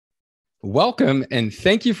Welcome and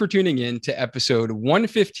thank you for tuning in to episode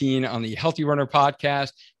 115 on the Healthy Runner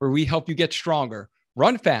podcast, where we help you get stronger,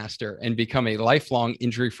 run faster, and become a lifelong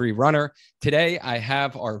injury-free runner. Today, I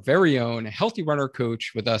have our very own Healthy Runner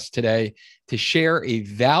coach with us today to share a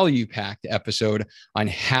value-packed episode on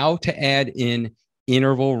how to add in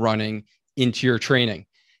interval running into your training.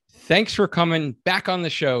 Thanks for coming back on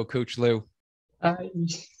the show, Coach Lou.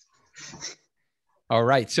 All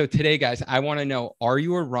right. So today, guys, I want to know, are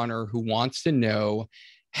you a runner who wants to know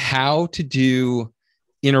how to do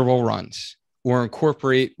interval runs or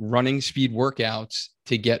incorporate running speed workouts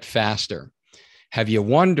to get faster? Have you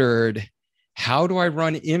wondered, how do I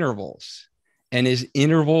run intervals? And is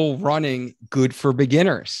interval running good for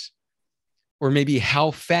beginners? Or maybe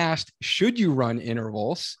how fast should you run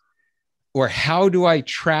intervals? Or how do I do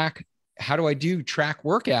track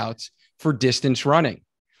workouts for distance running?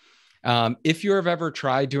 If you have ever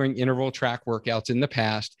tried doing interval track workouts in the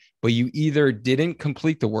past, but you either didn't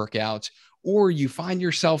complete the workouts or you find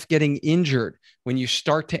yourself getting injured when you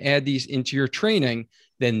start to add these into your training,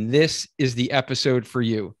 then this is the episode for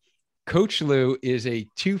you. Coach Lou is a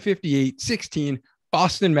 2:58:16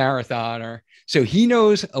 Boston marathoner, so he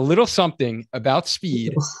knows a little something about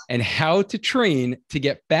speed and how to train to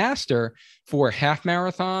get faster for half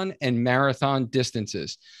marathon and marathon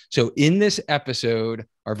distances. So in this episode,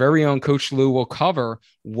 our very own Coach Lou will cover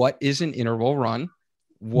what is an interval run,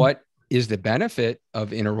 what is the benefit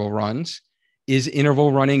of interval runs, is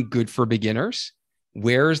interval running good for beginners,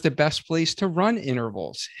 where is the best place to run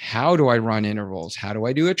intervals, how do I run intervals, how do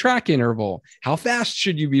I do a track interval, how fast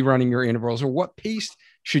should you be running your intervals, or what pace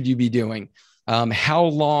should you be doing, how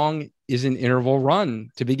long is an interval run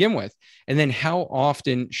to begin with, and then how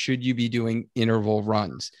often should you be doing interval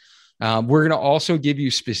runs. We're going to also give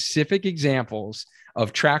you specific examples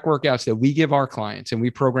of track workouts that we give our clients and we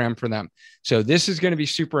program for them. So this is going to be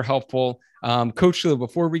super helpful. Coach Lou,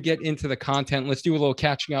 before we get into the content, let's do a little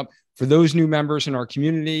catching up for those new members in our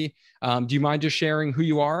community. Do you mind just sharing who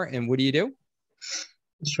you are and what do you do?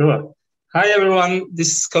 Sure. Hi, everyone.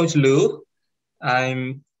 This is Coach Lou.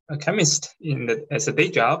 I'm a chemist as a day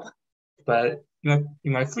job, but in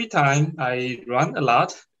my free time, I run a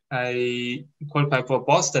lot. I qualified for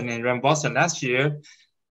Boston and ran Boston last year.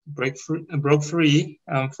 Broke free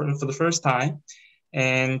for the first time,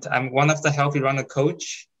 and I'm one of the Healthy Runner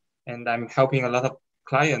coach, and I'm helping a lot of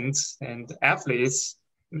clients and athletes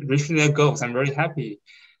reaching their goals. I'm very happy.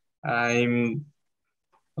 I'm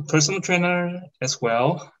a personal trainer as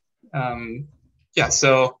well.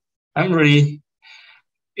 So I'm really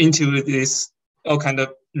into this all kind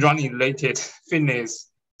of running related fitness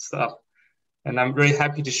stuff, and I'm very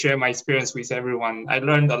happy to share my experience with everyone. I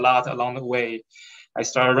learned a lot along the way. I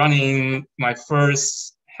started running my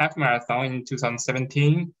first half marathon in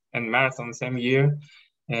 2017 and marathon the same year,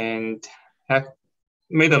 and have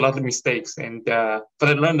made a lot of mistakes. But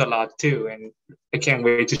I learned a lot too, and I can't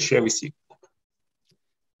wait to share with you.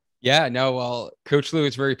 Yeah, no, well, Coach Lou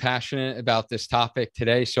is very passionate about this topic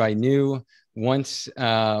today. So I knew once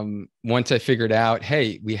I figured out,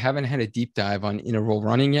 hey, we haven't had a deep dive on interval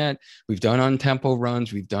running yet. We've done on tempo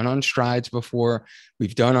runs, we've done on strides before,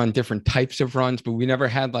 we've done on different types of runs, but we never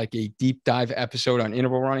had like a deep dive episode on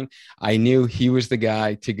interval running. I knew he was the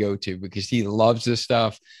guy to go to because he loves this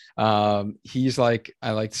stuff. He's like,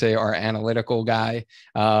 I like to say, our analytical guy,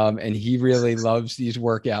 and he really loves these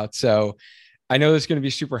workouts. So I know this is going to be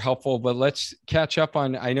super helpful, but let's catch up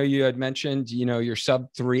on, I know you had mentioned, your sub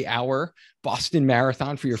 3 hour Boston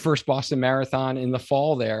Marathon for your first Boston Marathon in the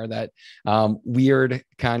fall there, that weird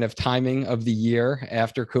kind of timing of the year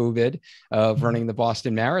after COVID of running the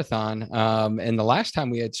Boston Marathon. And the last time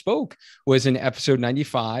we had spoke was in episode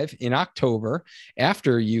 95 in October,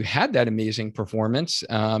 after you had that amazing performance,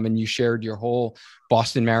 and you shared your whole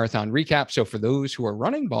Boston Marathon recap. So for those who are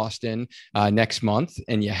running Boston next month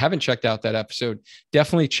and you haven't checked out that episode,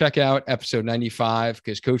 definitely check out episode 95,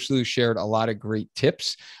 because Coach Lou shared a lot of great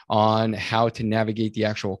tips on how to navigate the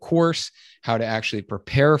actual course, how to actually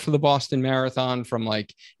prepare for the Boston Marathon from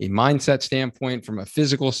like a mindset standpoint, from a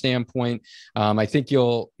physical standpoint. I think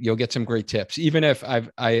you'll get some great tips, even if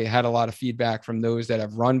I had a lot of feedback from those that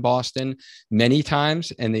have run Boston many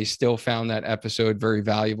times and they still found that episode very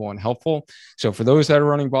valuable and helpful. So for those that are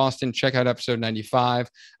running Boston, check out episode 95.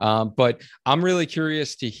 But I'm really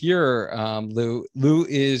curious to hear, Lou. Lou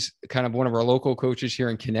is kind of one of our local coaches here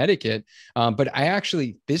in Connecticut, but I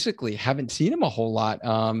actually physically haven't seen him a whole lot.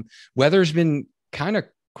 Weather's been kind of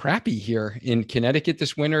crappy here in Connecticut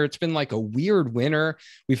this winter. It's been like a weird winter.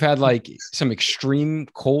 We've had like some extreme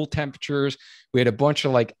cold temperatures. We had a bunch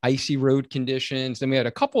of like icy road conditions. Then we had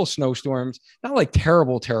a couple of snowstorms, not like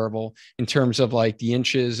terrible in terms of like the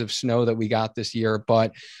inches of snow that we got this year.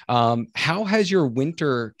 But how has your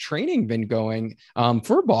winter training been going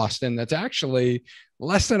for Boston? That's actually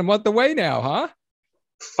less than a month away now, huh?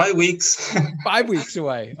 5 weeks. 5 weeks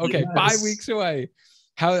away. Okay, yes. 5 weeks away.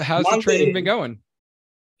 How's Monday. The training been going?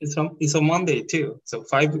 It's a Monday too. So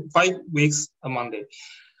five weeks a Monday.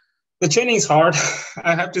 The training is hard.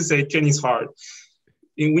 I have to say training is hard.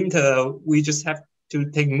 In winter, we just have to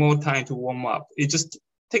take more time to warm up. It just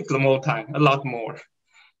takes more time, a lot more.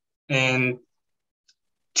 And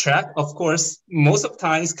track, of course, most of the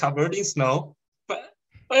time is covered in snow, but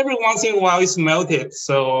every once in a while it's melted.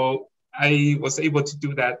 So I was able to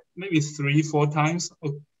do that maybe 3-4 times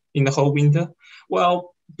in the whole winter.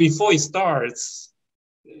 Well, before it starts,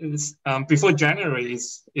 before January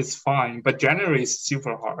is fine, but January is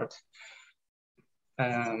super hard.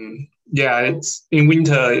 It's in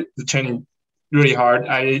winter the training really hard.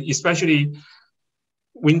 Especially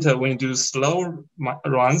winter when you do slow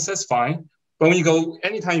runs, that's fine. But when you go,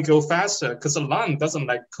 anytime you go faster, because the lung doesn't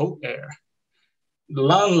like cold air. The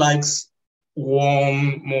lung likes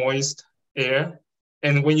warm, moist air,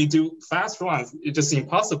 and when you do fast runs, it's just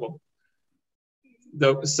impossible.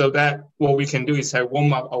 So that what we can do is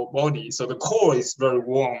warm up our body, so the core is very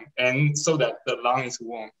warm, and so that the lung is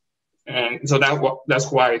warm, and so that's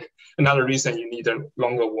why another reason you need a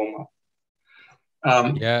longer warm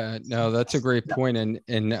up. Yeah, no, that's a great point,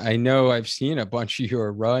 and I know I've seen a bunch of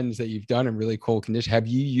your runs that you've done in really cold conditions. Have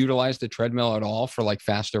you utilized the treadmill at all for like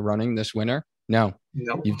faster running this winter? No.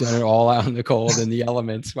 You've done it all out in the cold and the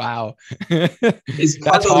elements. Wow, it's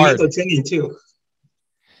part of mental training too.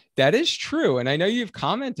 That is true. And I know you've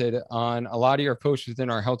commented on a lot of your posts within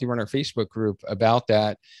our Healthy Runner Facebook group about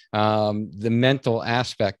that, the mental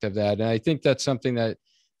aspect of that. And I think that's something that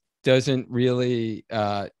doesn't really,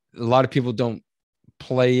 a lot of people don't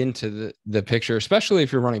play into the picture, especially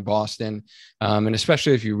if you're running Boston, and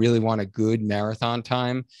especially if you really want a good marathon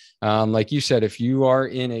time. Like you said, if you are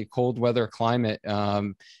in a cold weather climate,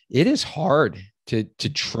 it is hard to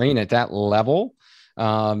train at that level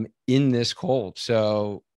in this cold.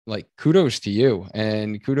 So like kudos to you,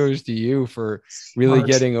 and kudos to you for really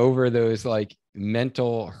getting over those like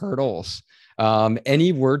mental hurdles.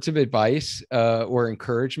 Any words of advice or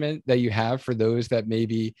encouragement that you have for those that may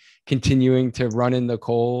be continuing to run in the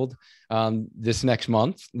cold this next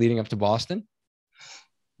month leading up to Boston?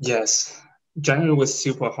 Yes, January was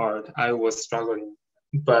super hard. I was struggling,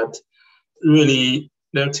 but really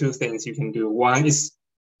there are two things you can do. One is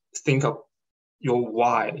think of your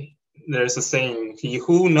why. There's a saying, he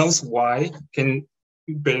who knows why can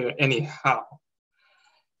bear any how.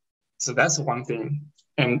 So that's one thing.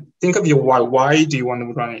 And think of your why. Why do you want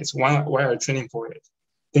to run it? Why are you training for it?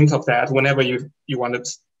 Think of that whenever you want to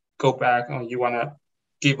go back or you want to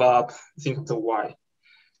give up, think of the why.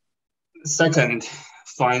 Second,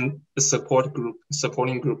 find a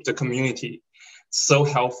supporting group, the community. So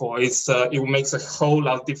helpful. It makes a whole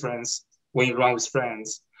lot of difference when you run with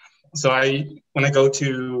friends. So when I go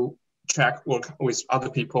to track work with other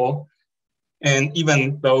people, and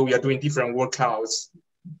even though we are doing different workouts,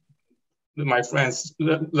 my friends,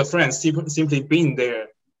 the friends simply being there,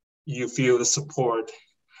 you feel the support.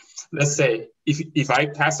 Let's say if I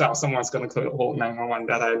pass out, someone's gonna call 911,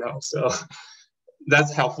 that I know. So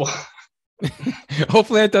that's helpful.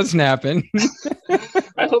 Hopefully it doesn't happen.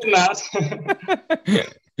 I hope not.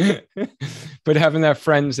 But having that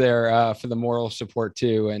friends there for the moral support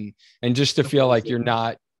too, and just to feel like you're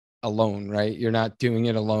not alone, right? You're not doing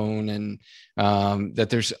it alone, and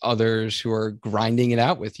that there's others who are grinding it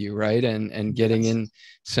out with you, right? And getting in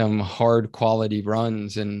some hard quality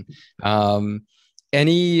runs. And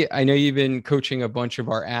I know you've been coaching a bunch of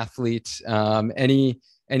our athletes.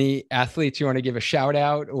 Any athletes you want to give a shout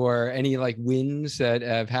out, or any like wins that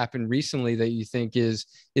have happened recently that you think is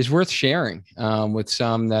worth sharing with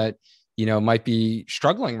some that, you know, might be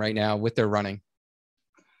struggling right now with their running?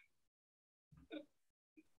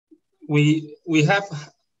 We have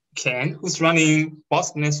Ken, who's running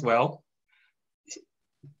Boston as well.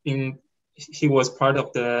 He was part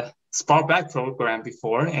of the Sparkback program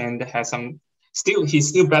before, and has he's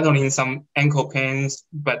still battling some ankle pains,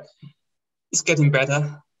 but it's getting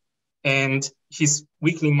better. And his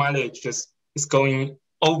weekly mileage is going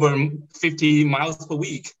over 50 miles per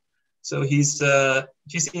week. So he's in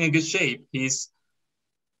a good shape.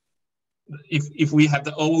 If we have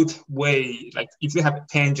the old way, like if you have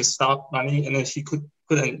pain, just stop running, and then she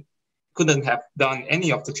couldn't have done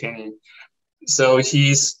any of the training. So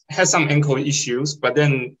he's has some ankle issues, but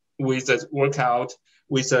then with the workout,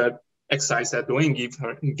 with the exercise that Dwayne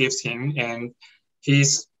gives him, and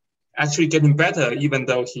he's actually getting better, even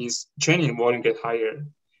though his training volume get higher,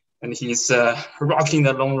 and he's rocking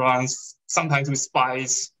the long runs, sometimes with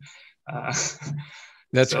spikes.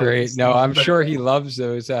 That's great. No, I'm sure he loves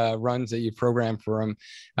those runs that you program for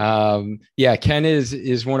him. Yeah, Ken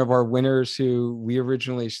is one of our winners who we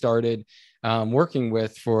originally started working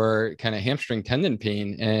with for kind of hamstring tendon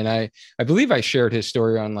pain. And I believe I shared his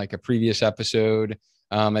story on like a previous episode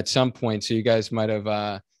at some point. So you guys might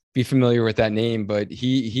have be familiar with that name, but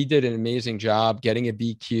he did an amazing job getting a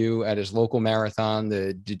BQ at his local marathon,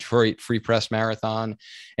 the Detroit Free Press Marathon.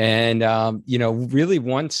 And, really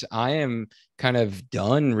once I am kind of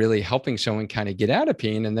done really helping someone kind of get out of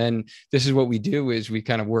pain. And then this is what we do is we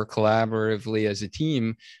kind of work collaboratively as a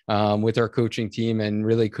team with our coaching team, and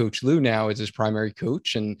really Coach Lou now is his primary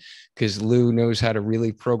coach. And because Lou knows how to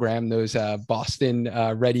really program those Boston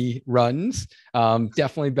ready runs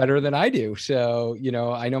definitely better than I do. So,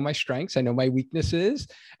 I know my strengths, I know my weaknesses,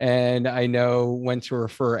 and I know when to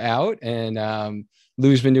refer out. And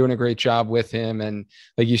Lou's been doing a great job with him. And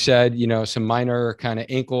like you said, some minor kind of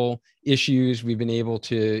ankle issues, we've been able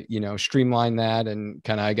to, streamline that, and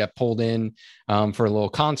kind of I got pulled in for a little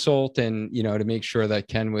consult, and, to make sure that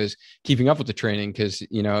Ken was keeping up with the training. Cause,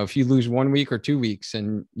 if you lose 1 week or 2 weeks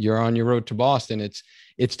and you're on your road to Boston,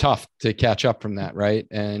 it's tough to catch up from that. Right.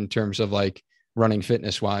 And in terms of like running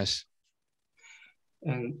fitness wise.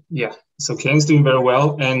 And yeah, so Ken's doing very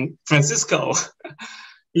well. And Francisco,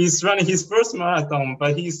 he's running his first marathon,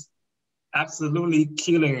 but he's absolutely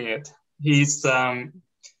killing it. He's,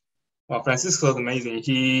 Francisco's amazing.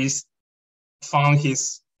 He's found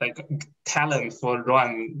his talent for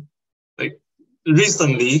run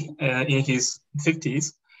recently in his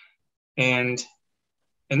 50s, and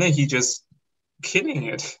then he just killing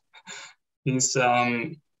it. He's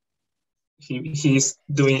he's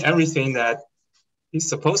doing everything that he's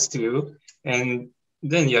supposed to, and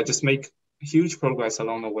then just make huge progress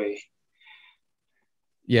along the way.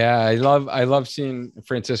 Yeah, I love seeing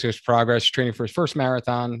Francisco's progress training for his first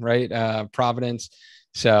marathon, right? Providence.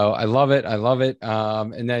 So I love it.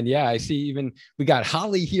 And then, I see even we got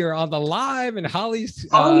Holly here on the live, and Holly's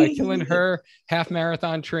killing her half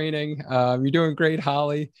marathon training. You're doing great,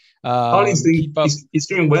 Holly. Holly's he's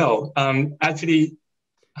doing well. Actually,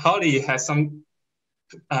 Holly has some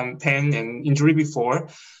pain and injury before.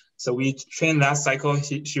 So we trained last cycle.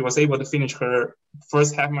 She was able to finish her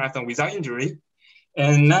first half marathon without injury.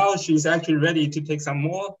 And now she's actually ready to take some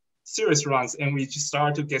more serious runs. And we just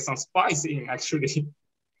start to get some spice in, actually.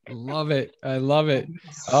 I love it.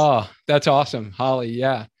 Oh, that's awesome, Holly.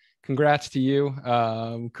 Yeah. Congrats to you.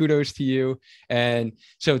 Kudos to you. And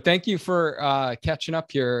so thank you for catching up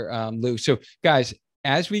here, Lou. So guys,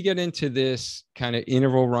 as we get into this kind of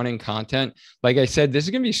interval running content, like I said, this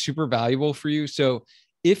is going to be super valuable for you. So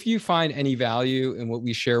if you find any value in what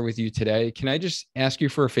we share with you today, can I just ask you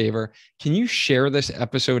for a favor? Can you share this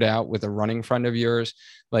episode out with a running friend of yours?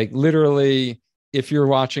 Like literally, if you're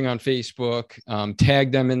watching on Facebook,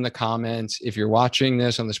 tag them in the comments. If you're watching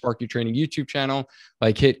this on the Spark Your Training YouTube channel,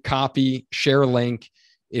 hit copy, share a link.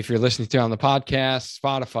 If you're listening to it on the podcast,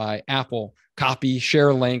 Spotify, Apple, copy, share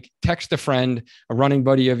a link, text a friend, a running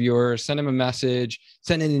buddy of yours, send them a message,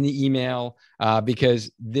 send it in the email, because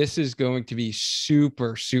this is going to be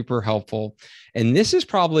super, super helpful. And this is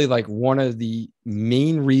probably one of the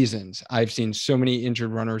main reasons I've seen so many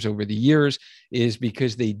injured runners over the years, is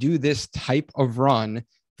because they do this type of run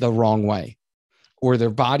the wrong way, or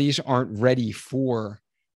their bodies aren't ready for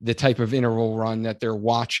the type of interval run that their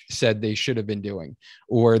watch said they should have been doing,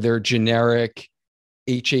 or their generic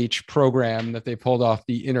HH program that they pulled off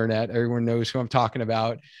the internet, everyone knows who I'm talking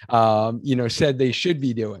about, said they should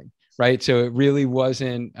be doing, right? So it really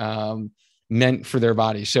wasn't meant for their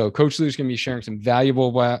body. So Coach Lou's going to be sharing some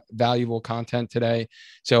valuable content today.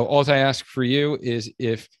 So all I ask for you is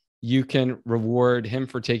if you can reward him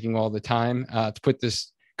for taking all the time to put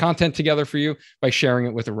this content together for you by sharing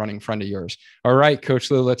it with a running friend of yours. All right, Coach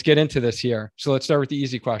Lou, let's get into this here. So let's start with the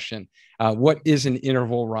easy question. What is an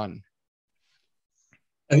interval run?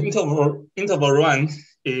 An interval run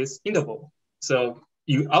is interval. So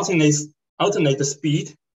you alternate the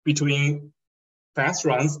speed between fast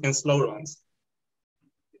runs and slow runs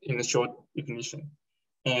in a short definition.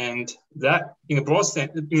 And that in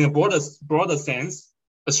a broader sense,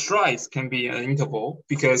 a stride can be an interval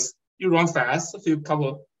because you run fast, a few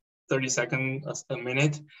couple 30 seconds, a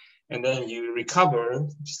minute, and then you recover,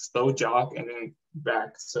 slow jog, and then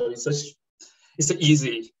back. So it's an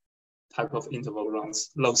easy type of interval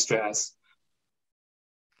runs, low stress.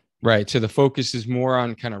 Right. So the focus is more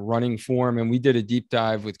on kind of running form. And we did a deep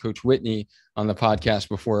dive with Coach Whitney on the podcast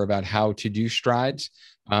before about how to do strides.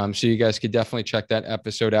 So you guys could definitely check that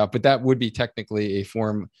episode out. But that would be technically a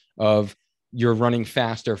form of you're running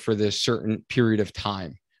faster for this certain period of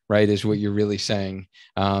time, right? Is what you're really saying.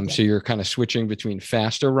 So you're kind of switching between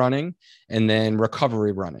faster running and then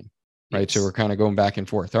recovery running, right? Yes. So we're kind of going back and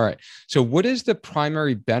forth. All right. So what is the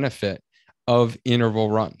primary benefit of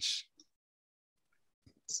interval runs?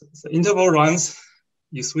 So interval runs,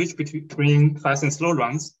 you switch between fast and slow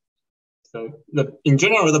runs. So in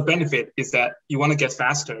general, the benefit is that you want to get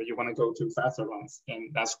faster. You want to go to faster runs.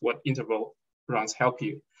 And that's what interval runs help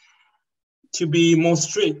you. To be more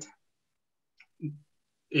strict,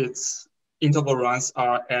 interval runs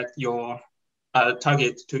are at your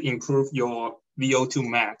target to improve your VO2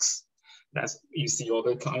 max. That's, you see all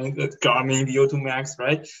the Garmin VO2 max,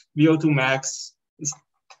 right? VO2 max is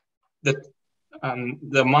the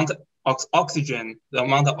amount of oxygen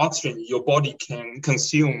your body can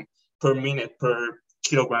consume per minute per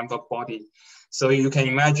kilogram of body. So you can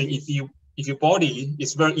imagine if your body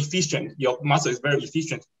is very efficient, your muscle is very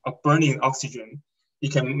efficient of burning oxygen, you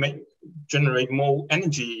can generate more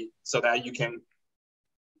energy so that you can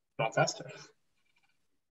run faster.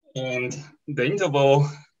 And the interval,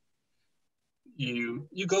 you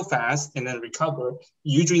go fast and then recover.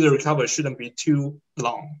 Usually the recovery shouldn't be too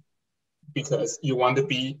long, because you want to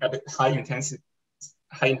be at a high intensity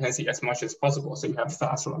as much as possible. So you have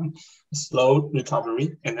fast run, slow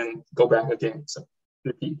recovery, and then go back again. So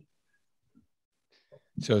repeat.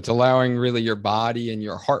 So it's allowing really your body and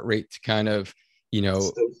your heart rate to kind of,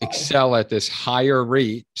 excel at this higher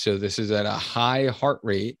rate. So this is at a high heart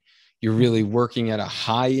rate. You're really working at a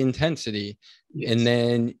high intensity. Yes. And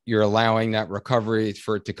then you're allowing that recovery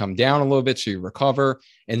for it to come down a little bit. So you recover,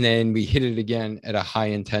 and then we hit it again at a high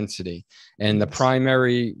intensity. And yes. The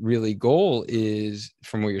primary really goal is,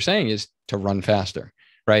 from what you're saying, is to run faster,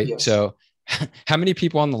 right? Yes. So how many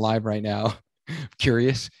people on the live right now,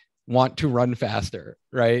 curious, want to run faster,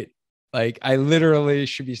 right? Like, I literally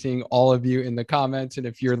should be seeing all of you in the comments. And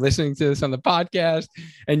if you're listening to this on the podcast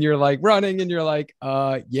and you're like running and you're like,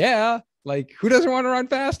 yeah, like, who doesn't want to run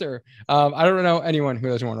faster? I don't know anyone who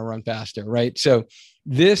doesn't want to run faster, right? So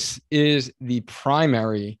this is the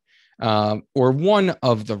primary or one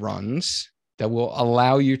of the runs that will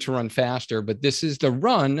allow you to run faster. But this is the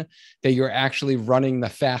run that you're actually running the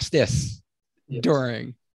fastest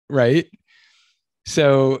during, right?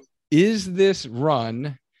 So is this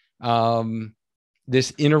run,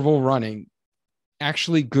 this interval running,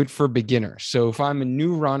 actually good for beginners? So if I'm a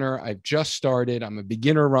new runner, I've just started, I'm a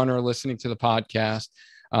beginner runner listening to the podcast,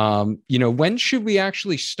 when should we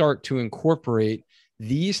actually start to incorporate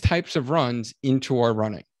these types of runs into our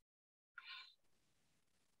running?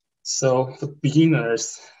 So for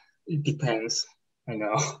beginners, it depends. I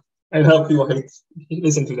know. I know people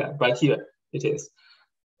listen to that, but here it is.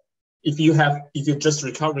 If you're just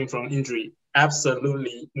recovering from injury,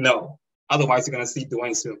 absolutely no. Otherwise, you're gonna see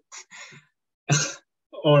Dwayne soon.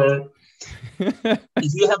 Or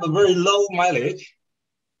if you have a very low mileage,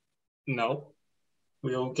 no,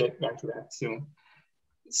 we'll get back to that soon.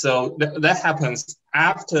 So that happens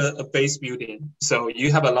after a base building. So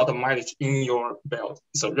you have a lot of mileage in your belt.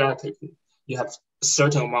 So relatively, you have a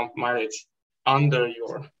certain amount of mileage on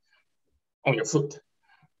your foot.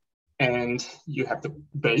 And you have the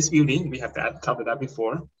base building. We have covered that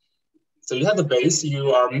before. So you have the base,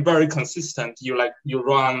 you are very consistent. You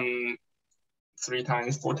run 3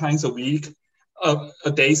 times, 4 times a week,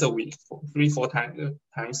 a days a week, 3-4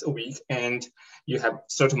 times a week, and you have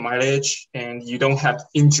certain mileage and you don't have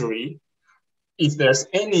injury. If there's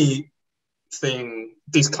anything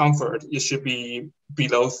discomfort, it should be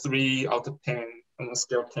below 3 out of 10 on a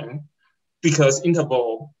scale of 10, because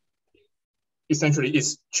interval essentially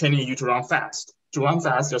is training you to run fast. To run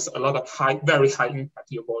fast, there's a lot of very high impact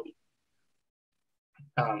to your body.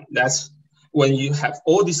 That's when you have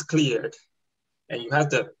all this cleared and you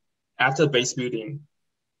have after base building,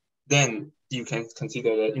 then you can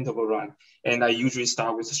consider the interval run. And I usually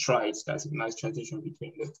start with strides. That's a nice transition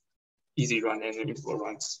between the easy run and the interval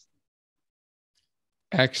runs.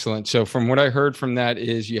 Excellent. So from what I heard from that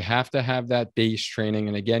is you have to have that base training.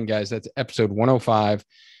 And again, guys, that's episode 105.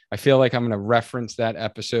 I feel like I'm going to reference that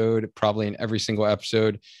episode probably in every single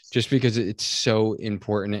episode, just because it's so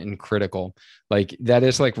important and critical. Like, that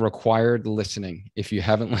is like required listening. If you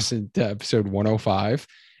haven't listened to episode 105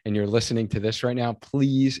 and you're listening to this right now,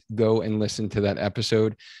 please go and listen to that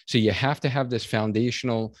episode. So you have to have this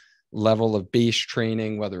foundational level of base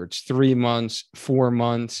training, whether it's 3 months, 4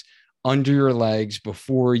 months, under your legs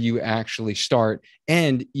before you actually start.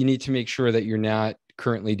 And you need to make sure that you're not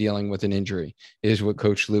currently dealing with an injury, is what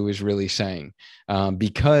Coach Lou is really saying,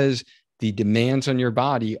 because the demands on your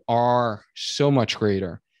body are so much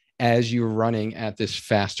greater as you're running at this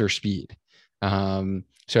faster speed.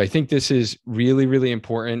 So I think this is really, really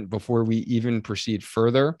important before we even proceed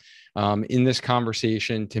further in this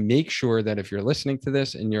conversation, to make sure that if you're listening to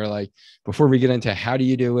this and you're like, before we get into how do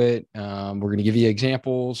you do it, we're going to give you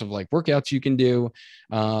examples of like workouts you can do,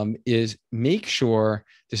 is make sure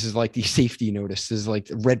this is like the safety notice, this is like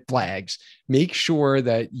the red flags. Make sure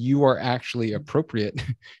that you are actually appropriate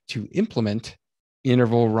to implement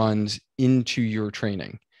interval runs into your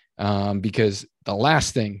training. Because the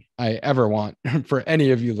last thing I ever want for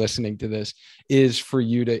any of you listening to this is for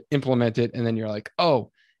you to implement it, and then you're like,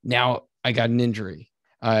 oh, now I got an injury.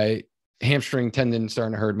 Hamstring tendon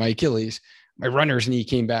starting to hurt, my Achilles, my runner's knee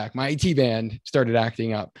came back, my IT band started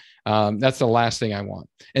acting up. That's the last thing I want.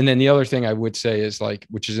 And then the other thing I would say is like,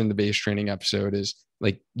 which is in the base training episode, is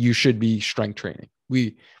like, you should be strength training.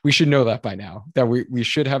 We should know that by now, that we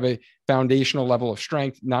should have a foundational level of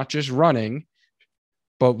strength, not just running,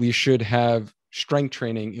 but we should have strength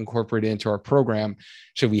training incorporated into our program.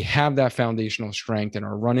 So we have that foundational strength and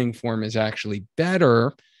our running form is actually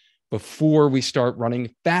better before we start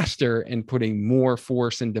running faster and putting more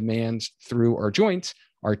force and demands through our joints,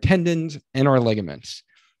 our tendons, and our ligaments.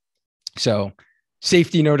 So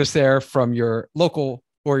safety notice there from your local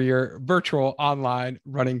or your virtual online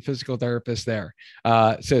running physical therapist there.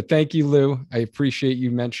 So thank you, Lou. I appreciate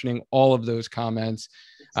you mentioning all of those comments.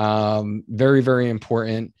 Very, very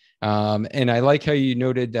important. And I like how you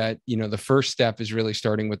noted that, the first step is really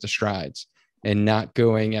starting with the strides and not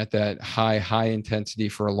going at that high intensity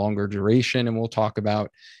for a longer duration. And we'll talk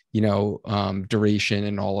about, duration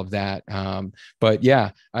and all of that. But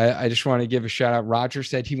yeah, I just want to give a shout out. Roger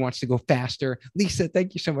said he wants to go faster. Lisa,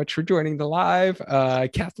 thank you so much for joining the live.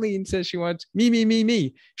 Kathleen says she wants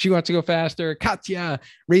me. She wants to go faster. Katya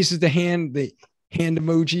raises the hand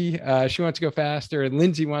emoji. She wants to go faster. And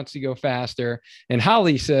Lindsay wants to go faster. And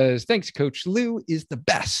Holly says, thanks, Coach Lou is the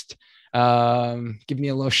best. Give me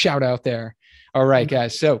a little shout out there. All right,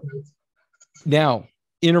 guys. So now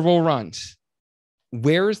interval runs.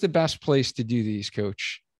 Where is the best place to do these,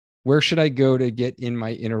 Coach? Where should I go to get in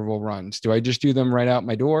my interval runs? Do I just do them right out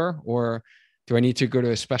my door, or do I need to go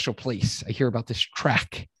to a special place? I hear about this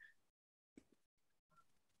track.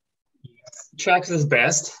 Track is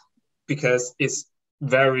best because it's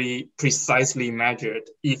very precisely measured.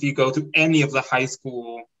 If you go to any of the high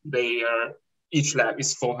school, each lap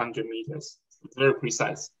is 400 meters. It's very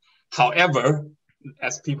precise. However,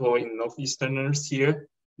 as people in Northeasterners here,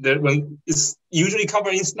 when it's usually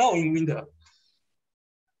covered in snow in winter.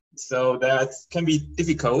 So that can be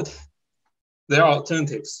difficult. There are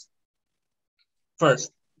alternatives.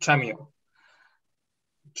 First, treadmill.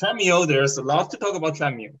 Treadmill, there's a lot to talk about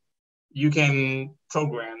treadmill. You can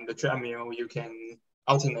program the treadmill, you can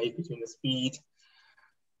alternate between the speed.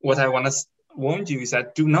 What I want to warn you is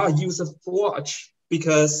that do not use a watch,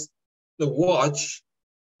 because the watch,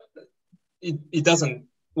 it doesn't,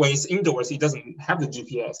 when it's indoors, it doesn't have the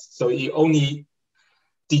GPS. So it only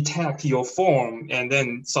detect your form and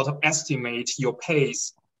then sort of estimate your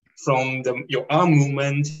pace from your arm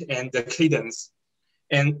movement and the cadence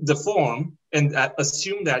and the form, and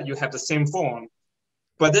assume that you have the same form.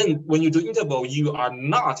 But then when you do interval, you are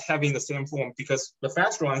not having the same form, because the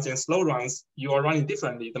fast runs and slow runs, you are running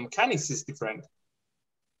differently. The mechanics is different.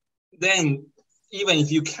 Then even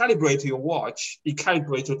if you calibrate your watch, it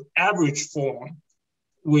calibrates to average form,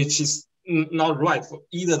 which is not right for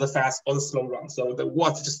either the fast or the slow run. So the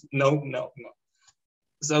watch just no.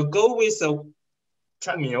 So go with a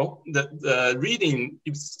treadmill. The reading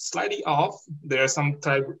is slightly off. There are some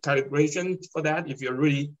calibration for that if you're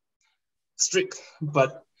really strict,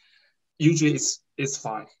 but usually it's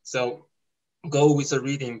fine. So go with the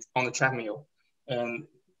reading on the treadmill. And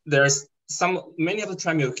there's many of the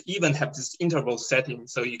treadmill even have this interval setting,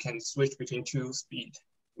 so you can switch between two speed,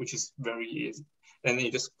 which is very easy. And then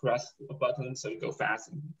you just press a button so you go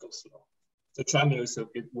fast and go slow. So treadmill is a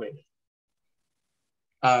good way.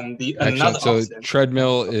 So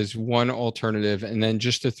treadmill is one alternative. And then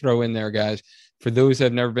just to throw in there, guys, for those that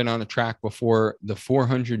have never been on a track before, the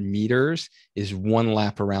 400 meters is one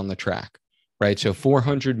lap around the track, right? So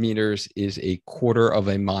 400 meters is a quarter of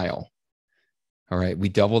a mile. All right. We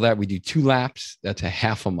double that. We do 2 laps. That's a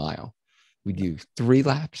half a mile. We do 3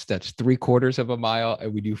 laps. That's 3/4 of a mile.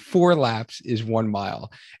 And we do 4 laps is 1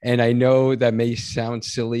 mile. And I know that may sound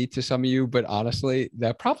silly to some of you, but honestly,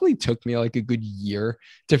 that probably took me like a good year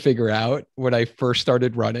to figure out when I first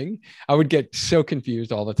started running. I would get so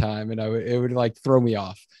confused all the time, and it would like throw me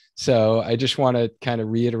off. So I just want to kind of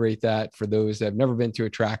reiterate that for those that have never been to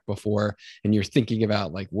a track before, and you're thinking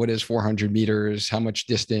about like, what is 400 meters, how much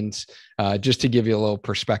distance, just to give you a little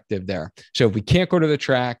perspective there. So if we can't go to the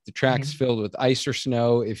track's filled with ice or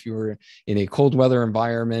snow. If you're in a cold weather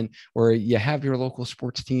environment, or you have your local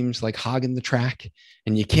sports teams like hogging the track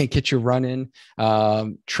and you can't get your run in,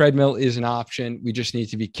 treadmill is an option. We just need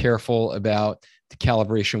to be careful about the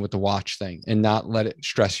calibration with the watch thing and not let it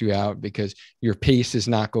stress you out, because your pace is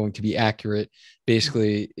not going to be accurate.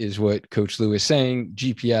 Basically is what Coach Lou is saying.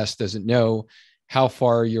 GPS doesn't know how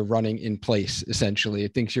far you're running in place. Essentially,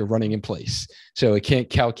 it thinks you're running in place. So it can't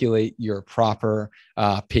calculate your proper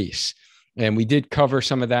pace. And we did cover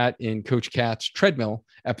some of that in Coach Kat's treadmill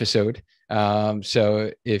episode.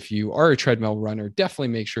 So if you are a treadmill runner, definitely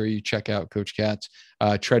make sure you check out Coach Kat's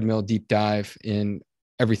treadmill deep dive in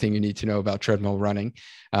everything you need to know about treadmill running.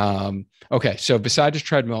 Okay. So besides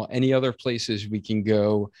treadmill, any other places we can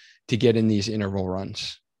go to get in these interval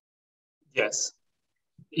runs? Yes.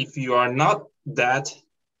 If you are not that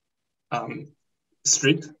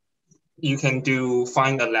strict, you can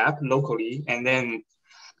find a lab locally and then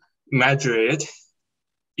measure it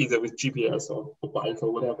either with GPS or bike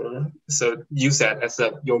or whatever. So use that as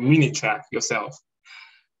your mini track yourself.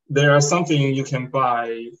 There are something you can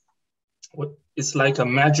buy. It's like a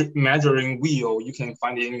measuring wheel. You can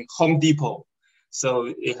find it in Home Depot. So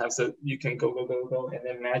it has you can go, and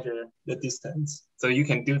then measure the distance. So you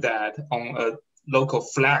can do that on a local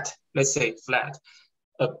flat, let's say flat,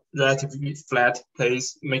 a relatively flat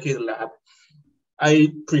place, make it a lab.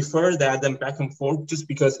 I prefer that than back and forth, just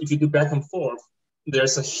because if you do back and forth,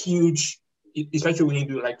 there's a huge, especially when you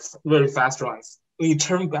do like very fast runs, when you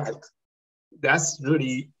turn back, that's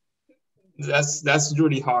really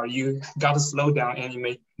hard. You got to slow down and it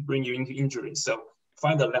may bring you into injury. So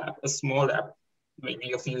find a lab, a small lab,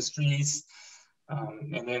 maybe a few streets,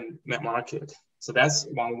 and then mark it. So that's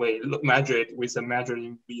one way. Measure it with a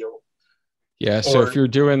measuring wheel. Yeah. So if you're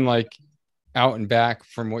doing like out and back,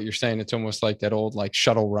 from what you're saying, it's almost like that old like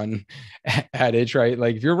shuttle run adage, right?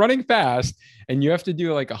 Like if you're running fast and you have to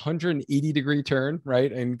do like 180-degree turn,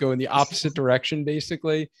 right, and go in the opposite direction,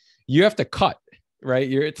 basically, you have to cut.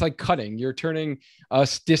 Right. It's like cutting. You're turning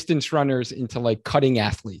us distance runners into like cutting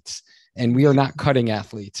athletes, and we are not cutting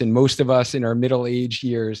athletes. And most of us in our middle-aged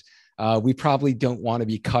years, we probably don't want to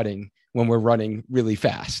be cutting when we're running really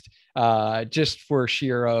fast, just for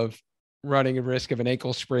sheer of running a risk of an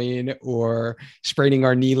ankle sprain or spraining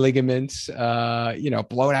our knee ligaments,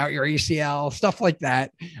 blowing out your ACL, stuff like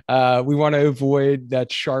that. We want to avoid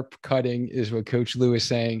that sharp cutting is what Coach Lou is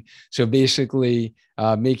saying. So basically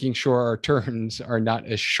making sure our turns are not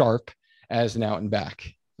as sharp as an out and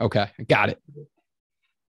back. Okay, got it.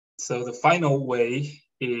 So the final way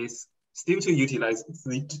is still to utilize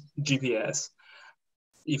the GPS.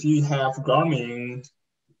 If you have Garmin,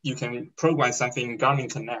 you can program something in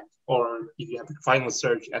Garmin Connect, or if you have Final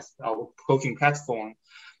Search as our coaching platform,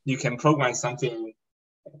 you can program something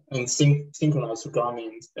and synchronize to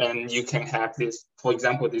Garmin, and you can have this, for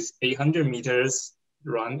example, this 800 meters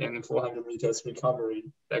run and 400 meters recovery,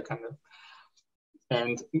 that kind of.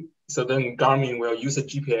 And so then Garmin will use a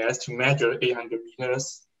GPS to measure 800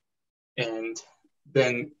 meters, and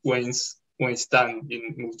then when it's done,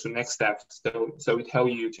 you move to next step. So it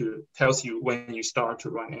tells you when you start to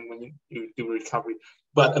run and when you do recovery.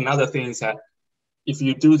 But another thing is that if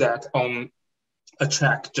you do that on a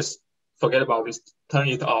track, just forget about this, turn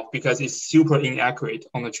it off, because it's super inaccurate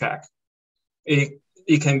on the track. It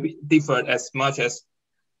can be differed as much as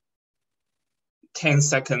 10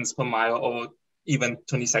 seconds per mile or even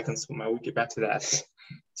 20 seconds per mile. We'll get back to that.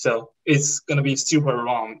 So it's going to be super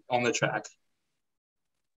wrong on the track.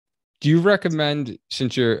 Do you recommend,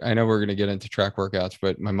 since I know we're going to get into track workouts,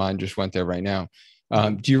 but my mind just went there right now.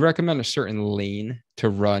 Do you recommend a certain lane to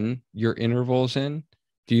run your intervals in?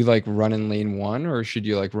 Do you like run in lane 1, or should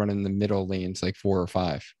you like run in the middle lanes, like 4 or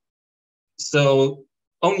 5? So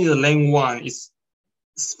only the lane 1 is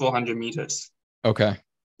 400 meters. Okay.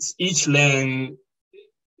 Each lane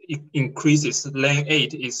increases. Lane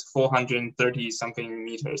 8 is 430 something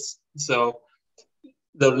meters. So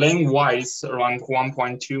the lane wide is around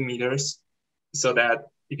 1.2 meters. So that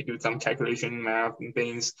you can do some calculation, math and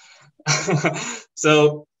things.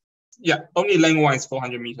 So yeah, only lane 1 is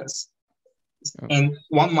 400 meters. Oh. And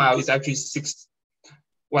 1 mile is actually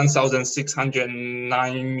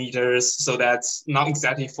 1,609 meters. So that's not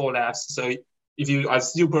exactly 4 laps. So if you are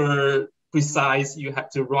super precise, you have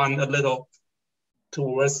to run a little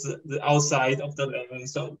towards the outside of the lane.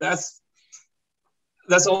 So that's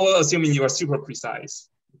all assuming you are super precise.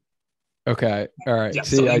 Okay. All right. Yeah,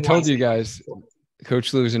 See, I told you guys,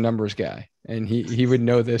 Coach Lou is a numbers guy, and he would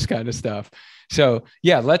know this kind of stuff. So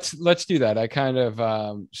yeah, let's do that. I kind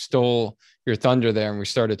of stole your thunder there, and we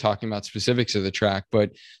started talking about specifics of the track,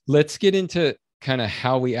 but let's get into kind of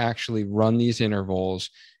how we actually run these intervals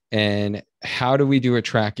and how do we do a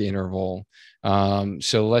track interval.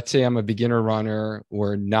 So let's say I'm a beginner runner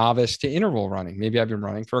or novice to interval running. Maybe I've been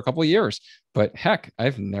running for a couple of years, but heck,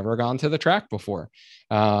 I've never gone to the track before.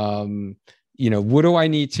 What do I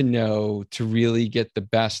need to know to really get the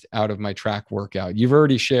best out of my track workout? You've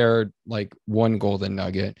already shared like one golden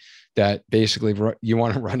nugget that basically you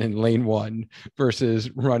want to run in lane 1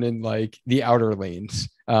 versus run in like the outer lanes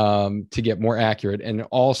to get more accurate, and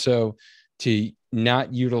also to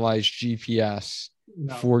not utilize GPS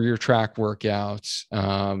for your track workouts.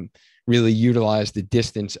 Really utilize the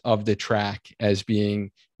distance of the track as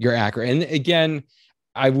being your accurate. And again,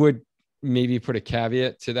 I would maybe put a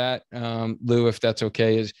caveat to that, Lou, if that's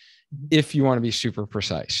okay, is if you want to be super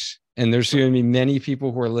precise. And there's going to be many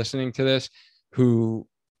people who are listening to this who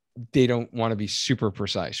they don't want to be super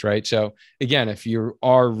precise, right? So again, if you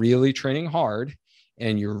are really training hard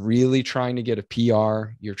and you're really trying to get a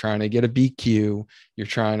PR, you're trying to get a BQ, you're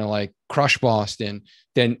trying to like crush Boston,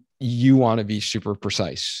 then you want to be super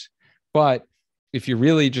precise. But if you're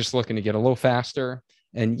really just looking to get a little faster,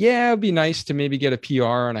 and yeah, it'd be nice to maybe get a PR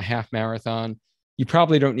on a half marathon, you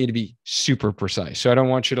probably don't need to be super precise. So I don't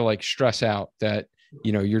want you to like stress out that,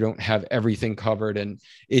 you don't have everything covered, and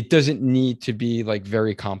it doesn't need to be like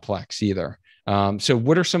very complex either. So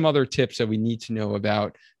what are some other tips that we need to know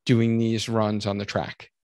about doing these runs on the track?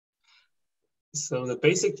 So the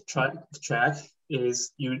basic track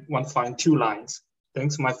is you want to find 2 lines.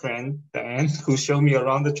 Thanks to my friend Dan, who showed me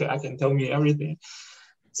around the track and told me everything.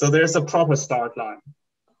 So there's a proper start line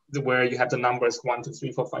where you have the numbers 1, 2,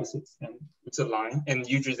 3, 4, 5, 6, and it's a line. And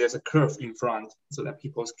usually there's a curve in front so that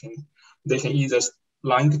people can either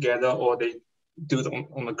line together or they do it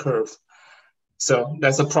on a curve. So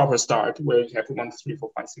that's a proper start where you have 1, 2, 3,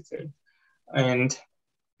 4, 5, 6, 8. And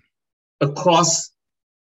across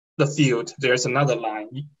the field, there's another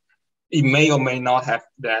line. It may or may not have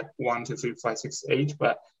that 1, 2, 3, 4, 5, 6, 8,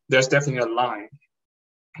 but there's definitely a line.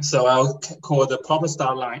 So I'll call the proper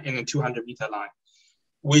start line and the 200-meter line.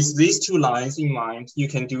 With these 2 lines in mind, you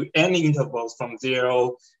can do any intervals from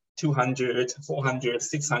 0, 200, 400,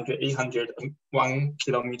 600, 800, 1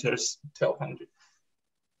 kilometers, 1200,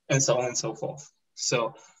 and so on and so forth.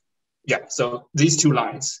 So yeah, so these 2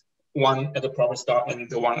 lines, one at the proper start and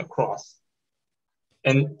the one across.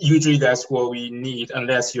 And usually that's what we need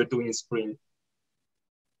unless you're doing a sprint.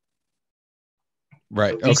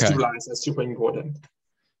 Right, so these 2 lines are super important.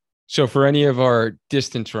 So for any of our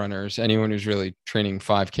distance runners, anyone who's really training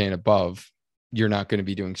 5K and above, you're not going to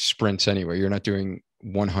be doing sprints anyway. You're not doing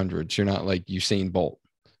 100s. You're not like Usain Bolt,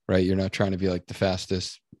 right? You're not trying to be like the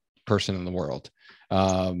fastest person in the world.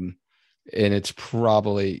 And it's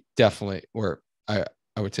probably definitely, or I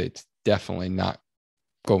would say it's definitely not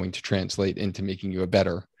going to translate into making you a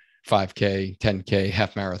better 5K, 10K,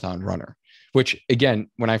 half marathon runner, which again,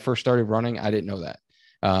 when I first started running, I didn't know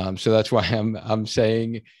that. So that's why I'm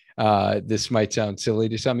saying, this might sound silly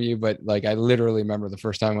to some of you, but like, I literally remember the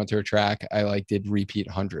first time I went to a track, I like did repeat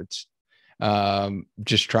hundreds,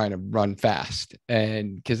 just trying to run fast.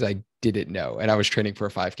 And cause I didn't know, and I was training for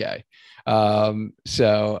a 5K.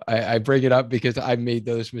 So I bring it up because I've made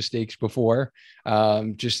those mistakes before.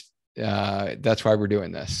 That's why we're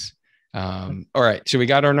doing this. All right. So we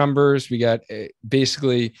got our numbers. We got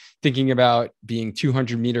basically thinking about being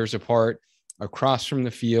 200 meters apart across from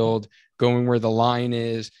the field, going where the line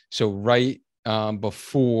is. So right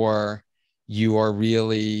before you are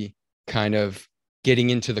really kind of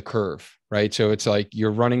getting into the curve, right? So it's like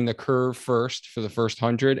you're running the curve first for the first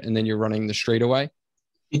 100, and then you're running the straightaway.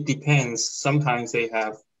 It depends. Sometimes they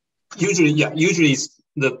have, usually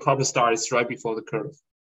the proper start is right before the curve.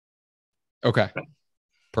 Okay,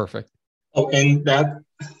 perfect. Oh, and that,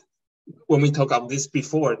 when we talk about this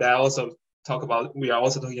before, we are also talking about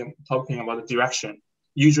the direction.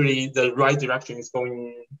 Usually the right direction is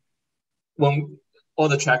going, when all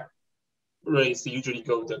the track race usually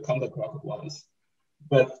go the counterclockwise.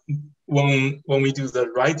 But when we do the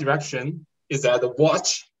right direction, is that the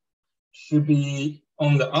watch should be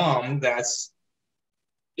on the arm that's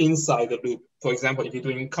inside the loop. For example, if you're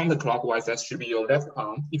doing counterclockwise, that should be your left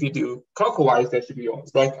arm. If you do clockwise, that should be your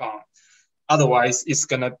right arm. Otherwise, it's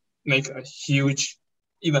gonna make a huge,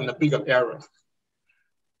 even a bigger error.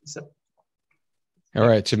 So, all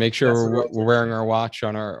right. So make sure we're wearing our watch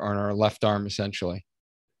on our left arm, essentially.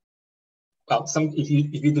 Well, if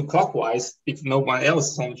you do clockwise, if no one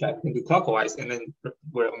else is on track, you can do clockwise and then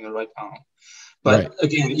wear on the right arm. But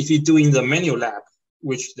again, if you're doing the manual lap,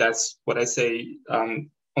 which that's what I say,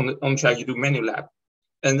 on track, you do manual lap.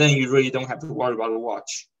 And then you really don't have to worry about the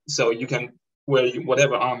watch. So you can wear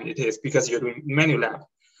whatever arm it is because you're doing manual lap.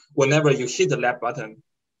 Whenever you hit the lap button,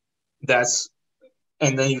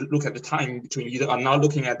 and then you look at the time in between. You are not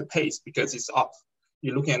looking at the pace because it's off.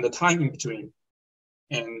 You're looking at the time in between.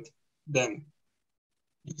 And then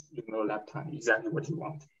you know lap time, exactly what you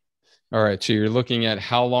want. All right. So you're looking at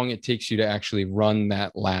how long it takes you to actually run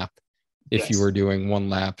that lap if you were doing one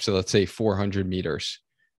lap. So let's say 400 meters.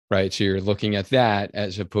 Right. So you're looking at that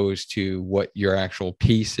as opposed to what your actual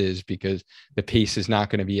pace is, because the pace is not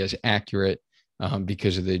going to be as accurate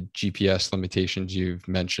because of the GPS limitations you've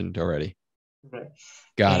mentioned already. Right.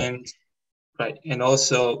 Got it. Right. And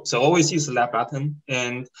also, so always use the lap button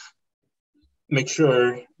and make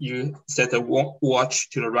sure you set the watch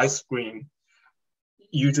to the right screen.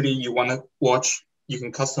 Usually you want to watch, you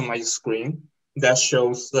can customize screen that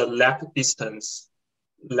shows the lap distance,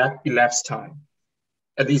 elapsed time.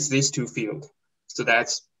 At least these two fields. So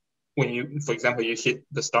that's when you, for example, you hit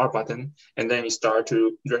the start button and then you start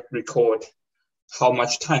to record how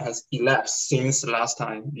much time has elapsed since the last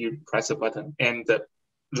time you press the button and the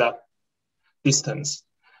lap distance.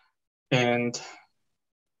 And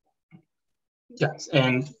yes,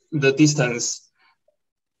 and the distance,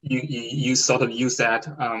 you sort of use that.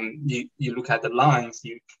 You look at the lines,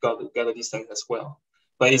 you get a distance as well.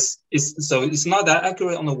 But it's not that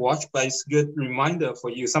accurate on the watch, but it's a good reminder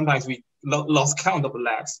for you. Sometimes we lost count of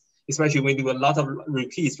laps, especially when we do a lot of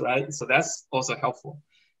repeats, right? So that's also helpful.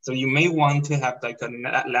 So you may want to have like a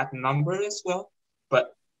lap number as well.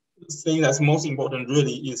 But the thing that's most important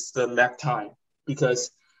really is the lap time,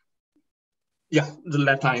 because the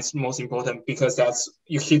lap time is most important because that's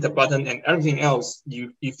you hit the button and everything else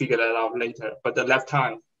you figure that out later. But the lap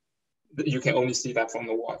time, you can only see that from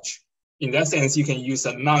the watch. In that sense, you can use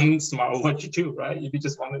a non-smartwatch too, right? If you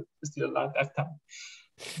just want to see a lot of time.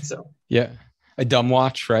 So yeah, a dumb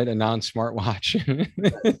watch, right? A non-smartwatch.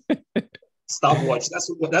 Stopwatch.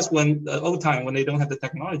 That's when the old time when they don't have the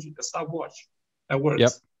technology. The stopwatch that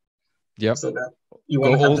works. Yep. So that you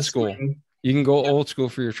want go to have old school. Screen. You can go old school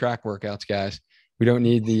for your track workouts, guys. We don't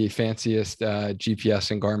need the fanciest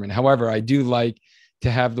GPS and Garmin. However, I do like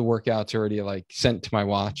to have the workouts already like sent to my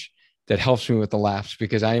watch. That helps me with the laps,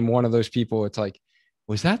 because I am one of those people. It's like,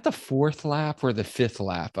 was that the 4th lap or the 5th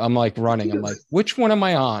lap? I'm like running. I'm like, which one am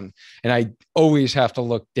I on? And I always have to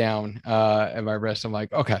look down at my wrist. I'm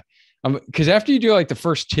like, okay. Because after you do like the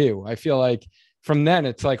first 2, I feel like from then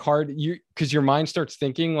it's like hard because your mind starts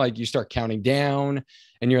thinking, like you start counting down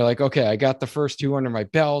and you're like, okay, I got the first 2 under my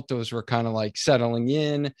belt. Those were kind of like settling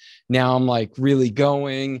in. Now I'm like really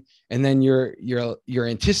going. And then you're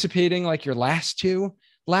anticipating like your last 2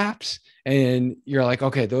 laps and you're like,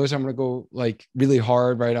 okay, those I'm going to go like really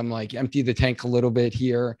hard, right? I'm like empty the tank a little bit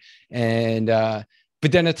here. And,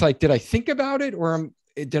 but then it's like, did I think about it or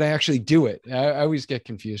did I actually do it? I always get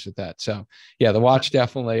confused with that. So yeah, the watch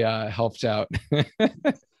definitely helps out. So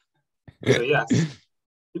yes,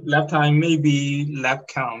 lap time, maybe lap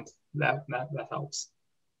count, that helps.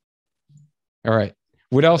 All right.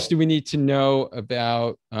 What else do we need to know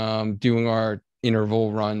about doing our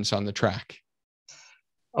interval runs on the track?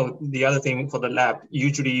 Oh, the other thing for the lap,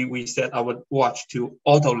 usually we set our watch to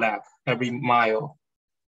auto lap every mile.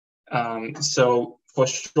 So for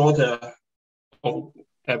shorter,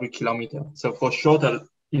 every kilometer. So for shorter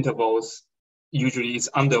intervals, usually it's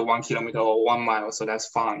under 1 kilometer or 1 mile, so that's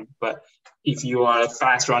fine. But if you are a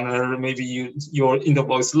fast runner, maybe your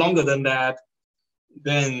interval is longer than that,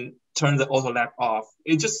 then turn the auto lap off.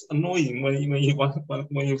 It's just annoying when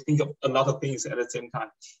you think of a lot of things at the same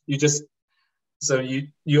time. In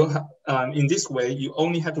this way, you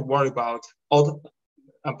only have to worry about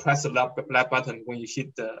press the lap button when you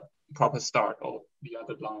hit the proper start or the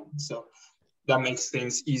other line. So that makes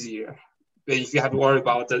things easier. But if you have to worry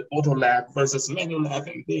about the auto lap versus manual lap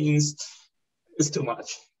and things, it's too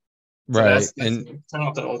much. Right. So and turn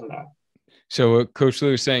off the auto lap. So Coach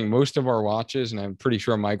Lou is saying most of our watches, and I'm pretty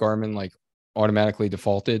sure my Garmin like automatically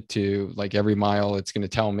defaulted to like every mile, it's going to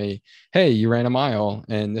tell me, hey, you ran a mile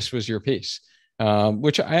and this was your pace.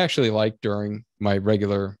 Which I actually like during my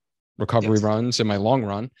regular recovery runs and my long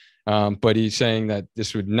run. But he's saying that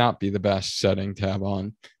this would not be the best setting to have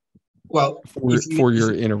on for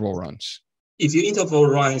your interval runs. If your interval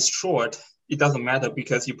run is short, it doesn't matter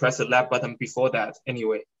because you press the lap button before that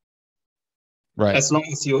anyway. Right. As long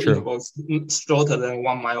as your interval is shorter than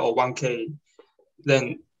 1 mile or 1K,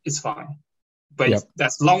 then it's fine. But if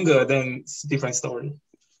that's longer, then it's a different story.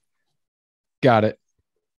 Got it.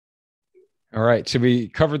 All right. So we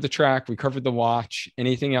covered the track, we covered the watch.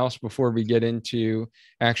 Anything else before we get into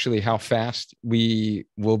actually how fast we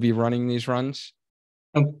will be running these runs?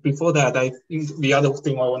 And before that, I think the other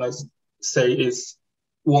thing I want to say is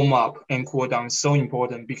warm up and cool down is so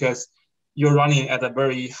important because you're running at a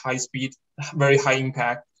very high speed, very high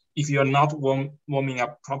impact. If you're not warming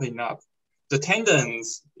up properly enough, the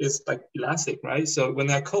tendons is like elastic, right? So when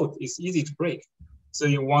they're cold, it's easy to break. So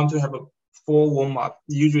you want to have a full warm up.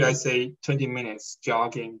 Usually I say 20 minutes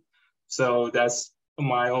jogging. So that's a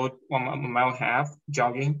mile, a mile and a half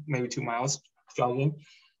jogging, maybe 2 miles jogging,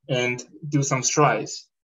 and do some strides.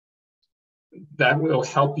 That will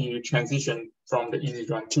help you transition from the easy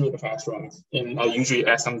run to the fast runs. And I usually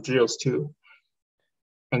add some drills too,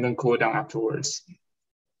 and then cool down afterwards.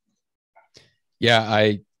 Yeah,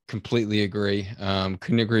 I completely agree.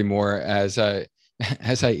 Couldn't agree more. As I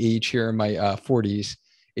age here in my 40s,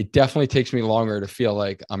 it definitely takes me longer to feel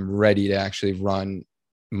like I'm ready to actually run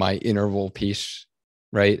my interval piece,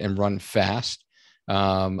 right, and run fast.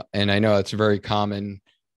 And I know it's a very common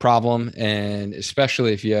problem, and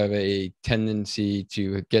especially if you have a tendency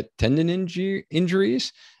to get tendon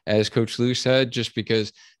injuries, as Coach Lou said, just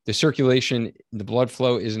because the circulation, the blood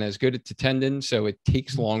flow isn't as good at the tendon, so it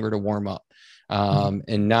takes longer to warm up.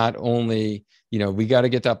 And not only, we got to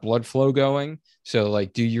get that blood flow going. So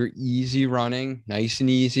like do your easy running, nice and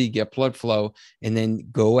easy, get blood flow, and then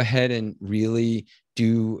go ahead and really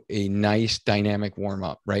do a nice dynamic warm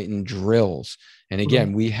up, right? And drills. And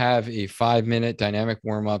again, we have a 5-minute dynamic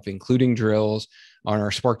warm up, including drills, on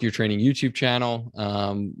our Spark Your Training YouTube channel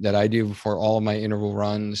that I do before all of my interval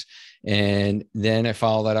runs. And then I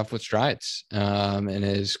follow that up with strides. And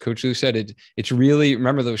as Coach Lou said, it's really,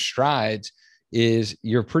 remember those strides is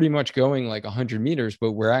you're pretty much going like 100 meters,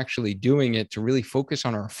 but we're actually doing it to really focus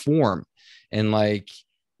on our form and like,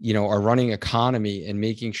 our running economy and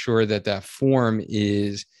making sure that that form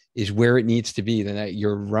is where it needs to be, then that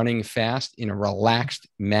you're running fast in a relaxed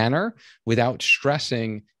manner without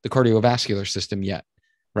stressing the cardiovascular system yet,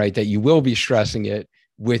 right? That you will be stressing it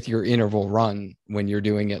with your interval run when you're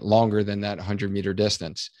doing it longer than that 100-meter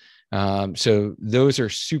distance. So those are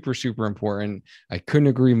super, super important. I couldn't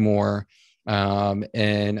agree more.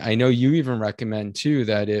 And I know you even recommend too,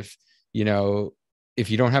 that if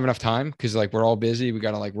you don't have enough time, because like we're all busy, we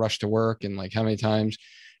got to like rush to work. And like, how many times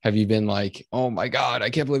have you been like, oh my God, I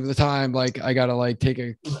can't believe the time. Like I got to like take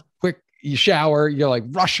a quick shower. You're like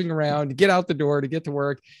rushing around to get out the door to get to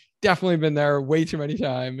work. Definitely been there way too many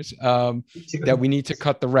times, that we need to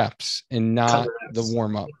cut the reps and not the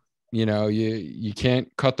warm up. You can't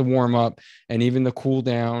cut the warm up and even the cool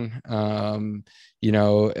down.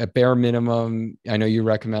 At bare minimum, I know you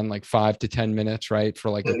recommend like 5 to 10 minutes, right? For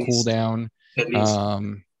like a cool down.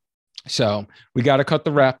 So we got to cut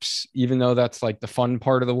the reps, even though that's like the fun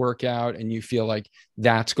part of the workout. And you feel like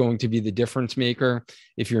that's going to be the difference maker.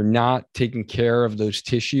 If you're not taking care of those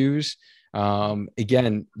tissues,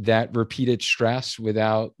 again, that repeated stress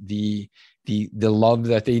without the love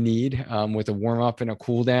that they need with a warm up and a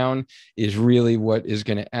cool down is really what is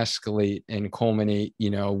going to escalate and culminate,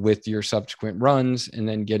 with your subsequent runs and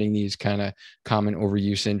then getting these kind of common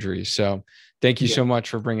overuse injuries. So thank you so much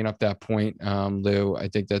for bringing up that point, Lou. I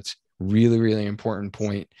think that's really, really important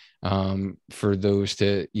point for those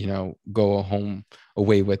to, go home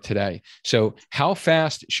away with today. So how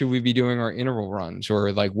fast should we be doing our interval runs,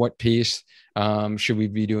 or like what pace should we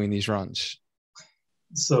be doing these runs?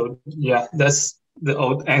 So yeah, that's the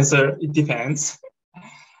old answer. It depends,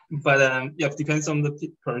 but it depends on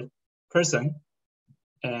the person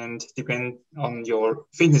and depend on your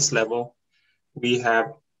fitness level. We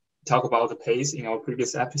have talked about the pace in our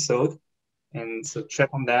previous episode, and so check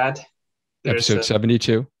on that. Episode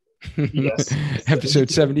 72. Yes.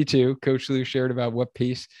 Episode 72. Coach Lou shared about what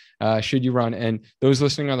pace should you run. And those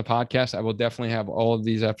listening on the podcast, I will definitely have all of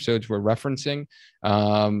these episodes we're referencing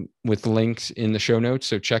with links in the show notes.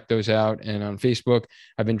 So check those out. And on Facebook,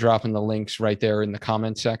 I've been dropping the links right there in the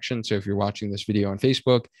comments section. So if you're watching this video on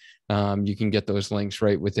Facebook, you can get those links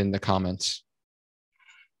right within the comments.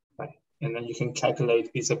 Right. And then you can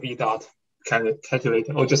calculate with a V dot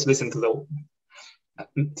calculator, or just listen to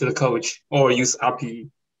the coach, or use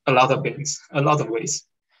RPE. A lot of ways.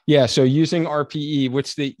 Yeah. So using RPE,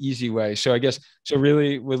 what's the easy way? So I guess, so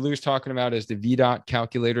really what Lou's talking about is the VDOT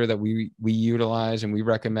calculator that we utilize and we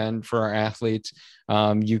recommend for our athletes.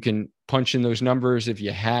 You can punch in those numbers. If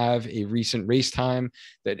you have a recent race time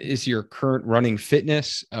that is your current running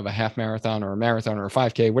fitness of a half marathon or a marathon or a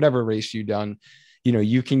 5K, whatever race you've done,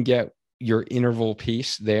 you can get your interval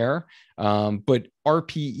pace there. But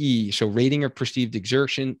RPE, so rating of perceived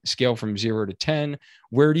exertion, scale from 0 to 10,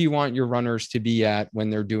 where do you want your runners to be at when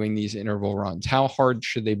they're doing these interval runs? How hard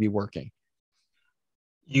should they be working?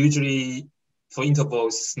 Usually for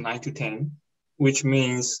intervals, 9 to 10, which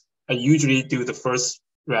means I usually do the first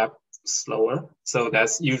rep slower. So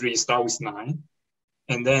that's usually start with 9.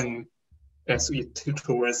 And then as we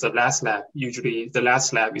towards the last lap, usually the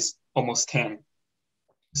last lap is almost 10.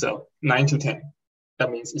 So 9 to 10. That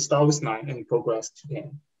means it starts with 9 and progress to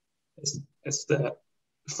 10 as the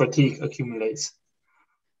fatigue accumulates.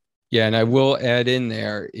 Yeah, and I will add in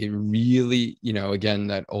there, it really, again,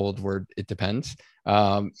 that old word, it depends.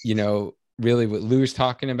 Really what Lou's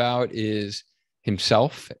talking about is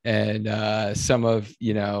himself and some of,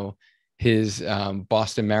 his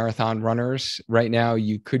Boston Marathon runners. Right now,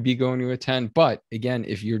 you could be going to a 10. But again,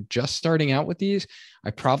 if you're just starting out with these,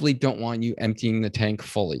 I probably don't want you emptying the tank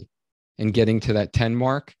fully and getting to that 10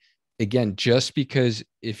 mark. Again, just because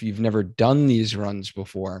if you've never done these runs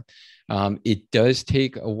before, it does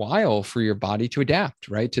take a while for your body to adapt,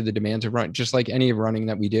 right, to the demands of run, just like any running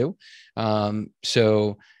that we do.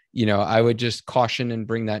 So, I would just caution and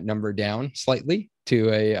bring that number down slightly to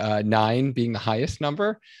a 9 being the highest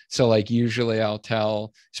number. So like usually I'll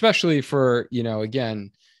tell, especially for,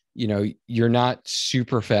 again, you're not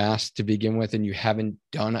super fast to begin with, and you haven't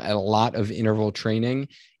done a lot of interval training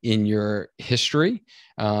in your history,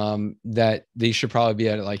 that they should probably be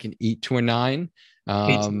at like an 8 to a 9.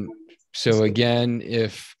 So again,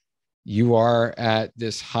 if you are at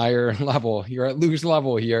this higher level, you're at Lou's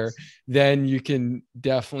level here, then you can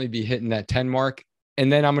definitely be hitting that 10 mark.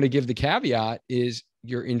 And then I'm going to give the caveat is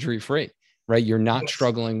you're injury free, right? You're not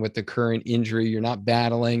struggling with the current injury. You're not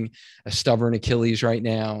battling a stubborn Achilles right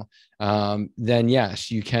now. Then yes,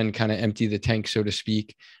 you can kind of empty the tank, so to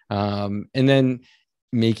speak. And then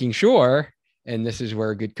making sure, and this is where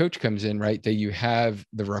a good coach comes in, right? That you have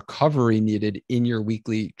the recovery needed in your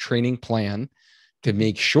weekly training plan to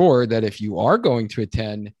make sure that if you are going to a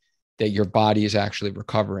 10, that your body is actually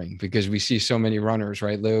recovering. Because we see so many runners,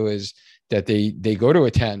 right, Lou, is that they go to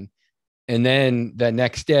a 10 and then the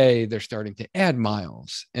next day they're starting to add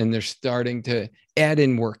miles and they're starting to add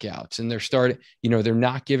in workouts, and they're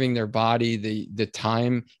not giving their body the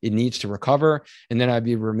time it needs to recover. And then I'd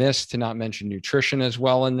be remiss to not mention nutrition as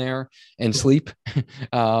well in there, and sleep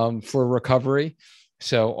for recovery.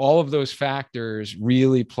 So all of those factors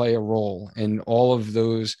really play a role, and all of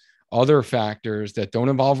those other factors that don't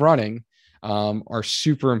involve running are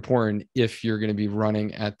super important if you're going to be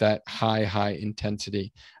running at that high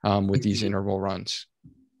intensity with these interval runs.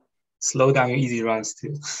 Slow down your easy runs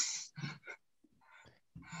too.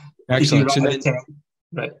 Excellent. If you run at 10,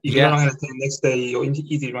 right? If you run at 10, next day your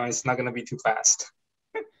easy run is not going to be too fast.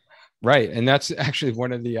 Right. And that's actually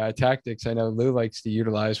one of the tactics I know Lou likes to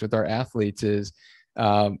utilize with our athletes is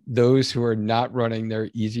those who are not running their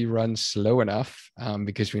easy runs slow enough,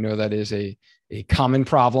 because we know that is a common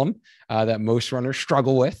problem that most runners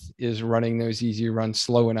struggle with, is running those easy runs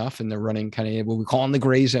slow enough, and they're running kind of what we call in the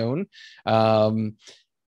gray zone.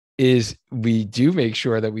 Is we do make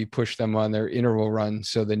sure that we push them on their interval run,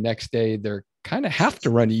 so the next day they're kind of have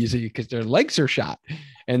to run easy because their legs are shot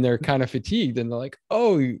and they're kind of fatigued, and they're like,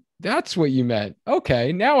 oh, that's what you meant.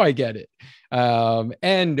 Okay, now I get it.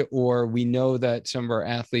 Or we know that some of our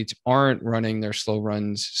athletes aren't running their slow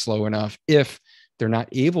runs slow enough if they're not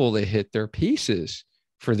able to hit their paces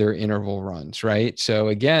for their interval runs, right? So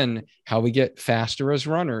again, how we get faster as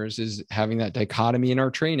runners is having that dichotomy in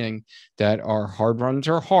our training, that our hard runs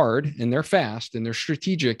are hard and they're fast and they're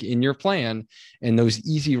strategic in your plan, and those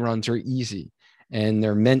easy runs are easy and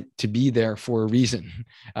they're meant to be there for a reason.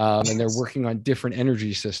 And they're working on different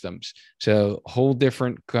energy systems. So whole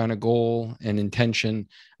different kind of goal and intention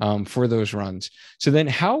for those runs. So then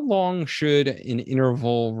how long should an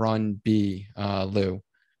interval run be, Lou?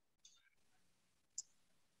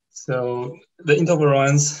 So the interval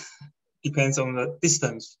runs depends on the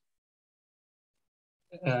distance.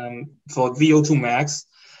 For VO2 max,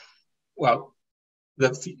 well,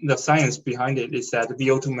 the science behind it is that the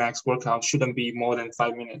VO2 max workout shouldn't be more than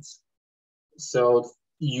 5 minutes. So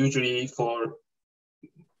usually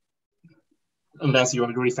unless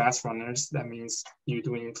you're really fast runners, that means you're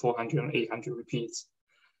doing 400 or 800 repeats.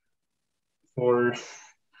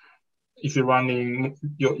 If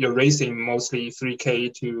you're racing mostly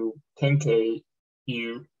 3K to 10K,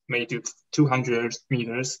 you may do 200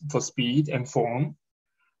 meters for speed and form,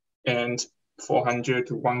 and 400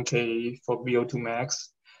 to 1K for VO2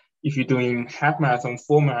 max. If you're doing half marathon,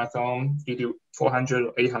 full marathon, you do 400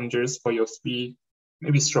 or 800s for your speed,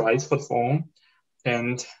 maybe strides for form,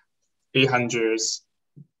 and 800s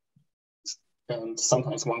and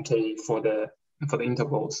sometimes 1K for the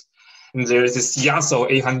intervals. And there is this Yasso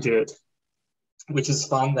 800, which is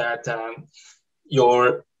fun that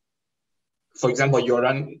for example, you're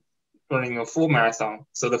running a full marathon.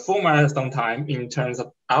 So the full marathon time in terms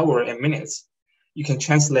of hour and minutes, you can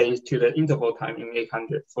translate to the interval time in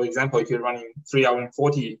 800. For example, if you're running 3 hour and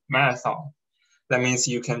 40 marathon, that means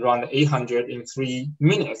you can run 800 in 3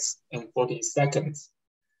 minutes and 40 seconds.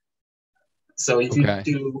 So if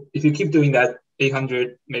you keep doing that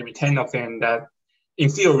 800, maybe 10 of them, that in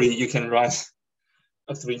theory you can run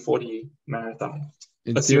a 340 marathon.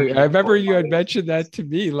 In theory, I remember you had mentioned that to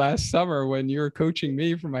me last summer when you were coaching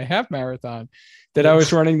me for my half marathon, that I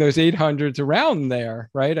was running those 800s around there,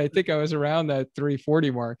 right? I think I was around that 340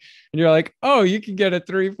 mark. And you're like, oh, you can get a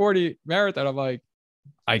 340 marathon. I'm like,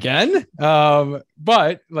 I can.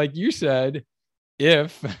 But like you said,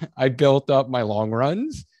 if I built up my long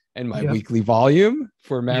runs and my weekly volume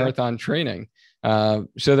for marathon training. So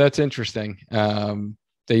that's interesting that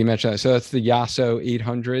you mentioned that. So that's the Yasso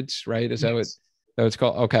 800s, right? Is that what it's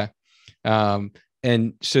called? Okay.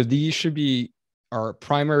 And so these should be, our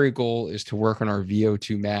primary goal is to work on our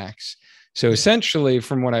VO2 max. So essentially,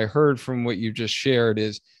 from what I heard from what you just shared,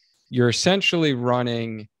 is you're essentially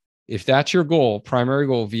running, if that's your goal, primary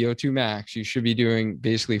goal, VO2 max, you should be doing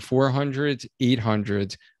basically 400s,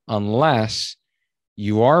 800s, unless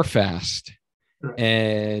you are fast. Right.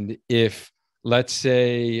 And if, let's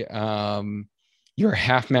say, your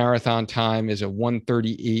half marathon time is a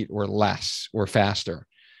 1:38 or less or faster,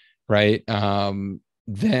 right?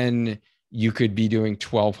 Then you could be doing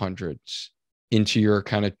 1200s into your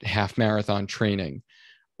kind of half marathon training.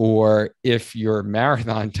 Or if your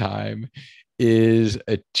marathon time is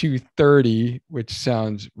a 2:30, which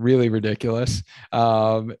sounds really ridiculous,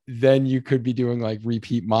 then you could be doing like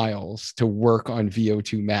repeat miles to work on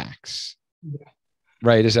VO2 max. Yeah.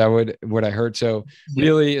 Right. Is that what I heard? So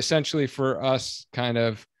really, essentially for us kind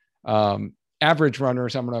of average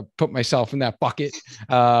runners, I'm going to put myself in that bucket.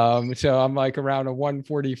 So I'm like around a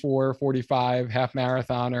 144, 45 half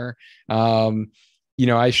marathoner.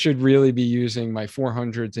 I should really be using my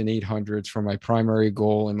 400s and 800s for my primary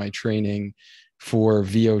goal in my training for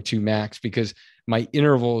VO2 max, because my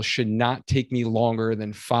intervals should not take me longer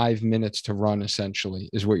than 5 minutes to run, essentially,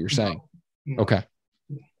 is what you're saying. No. Okay.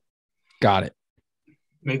 Got it.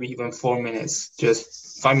 Maybe even 4 minutes,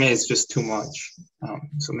 just 5 minutes, just too much.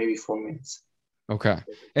 So maybe 4 minutes. Okay.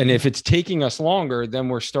 And if it's taking us longer, then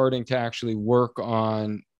we're starting to actually work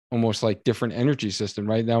on almost like different energy system,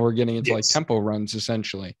 right? Now we're getting into like tempo runs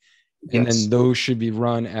essentially. And then those should be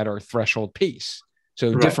run at our threshold pace.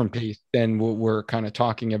 So different pace than what we're kind of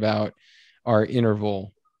talking about our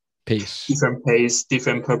interval pace. Different pace,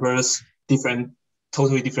 different purpose,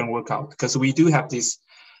 totally different workout. Because we do have this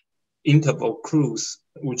interval cruise,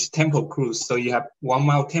 which tempo cruise. So you have 1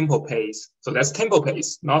 mile tempo pace. So that's tempo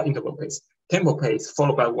pace, not interval pace. Tempo pace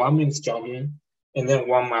followed by 1 minute jogging, and then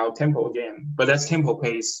 1 mile tempo again. But that's tempo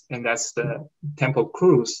pace, and that's the tempo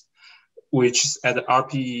cruise, which is at the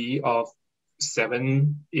RPE of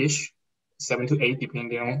 7-ish, 7 to 8,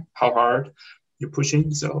 depending on how hard you're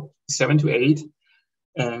pushing. So 7 to 8,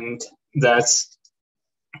 and that's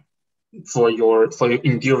for your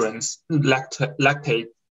endurance, lactate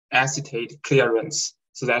acetate clearance.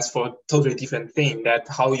 So that's for a totally different thing, that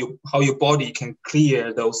how your body can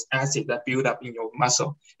clear those acids that build up in your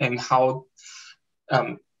muscle, and how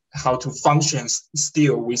to function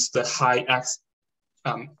still with the high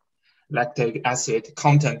lactic acid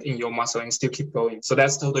content in your muscle and still keep going. So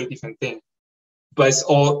that's a totally different thing. But it's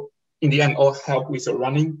all, in the end, all help with the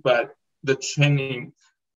running, but the training,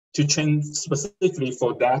 to train specifically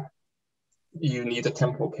for that, you need a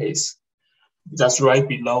tempo pace. That's right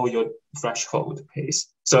below your threshold pace.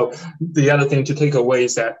 So the other thing to take away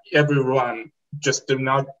is that every run, just do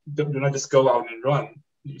not just go out and run.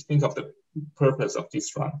 You think of the purpose of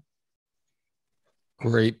this run.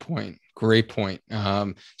 Great point.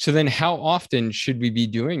 So then how often should we be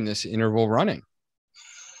doing this interval running?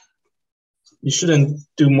 You shouldn't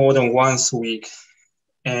do more than once a week.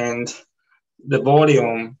 And the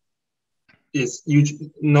volume is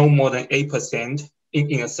usually no more than 8%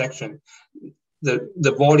 in a section.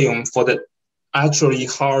 The volume for the actually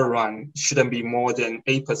hard run shouldn't be more than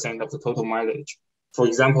 8% of the total mileage. For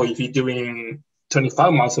example, if you're doing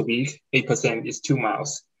 25 miles a week, 8% is 2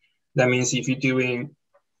 miles. That means if you're doing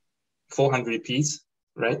 400 repeats,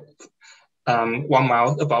 right? 1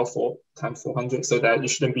 mile, about 4 times 400, so that you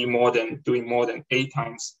shouldn't be doing more than 8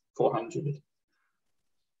 times 400.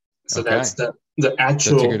 So that's the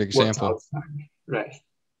actual. That's a good example. Time. Right.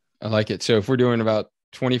 I like it. So if we're doing about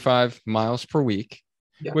 25 miles per week,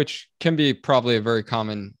 which can be probably a very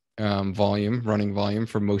common running volume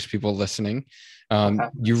for most people listening.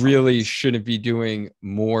 You really shouldn't be doing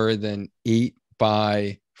more than 8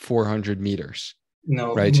 by 400 meters.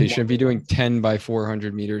 No. Right. So you shouldn't be doing 10 by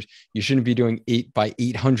 400 meters. You shouldn't be doing 8 by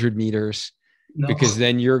 800 meters, because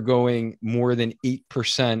then you're going more than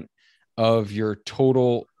 8% of your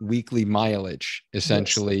total weekly mileage,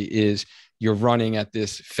 essentially, is you're running at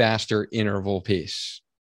this faster interval pace.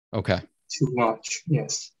 Okay. Too much.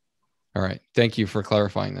 Yes. All right. Thank you for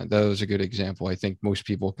clarifying that. That was a good example. I think most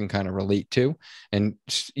people can kind of relate to. And,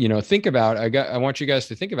 think about, I want you guys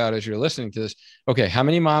to think about as you're listening to this, okay, how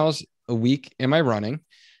many miles a week am I running?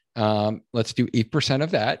 Let's do 8%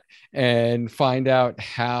 of that and find out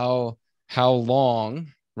how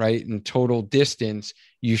long, right, in total distance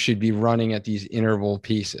you should be running at these interval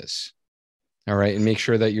pieces. All right. And make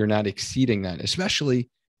sure that you're not exceeding that, especially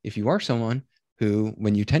if you are someone who,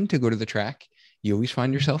 when you tend to go to the track, you always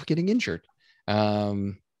find yourself getting injured.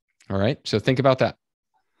 All right. So think about that.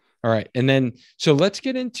 All right. And then, so let's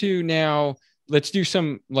get into now, let's do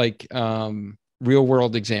some real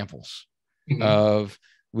world examples of,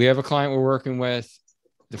 we have a client we're working with,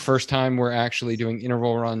 the first time we're actually doing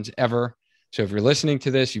interval runs ever. So if you're listening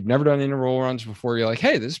to this, you've never done interval runs before, you're like,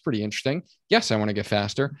 hey, this is pretty interesting. Yes, I want to get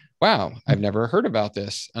faster. Wow, I've never heard about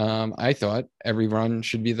this. I thought every run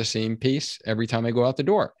should be the same pace every time I go out the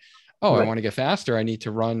door. Oh, right. I want to get faster. I need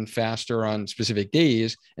to run faster on specific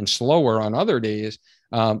days and slower on other days.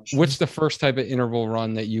 What's the first type of interval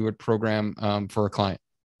run that you would program for a client?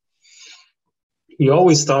 We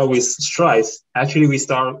always start with strides. Actually, we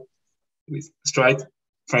start with stride.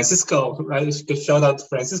 Francisco, right? Shout out to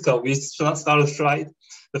Francisco. We started stride,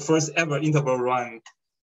 the first ever interval run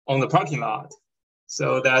on the parking lot.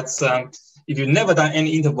 So that's, if you've never done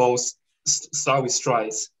any intervals, start with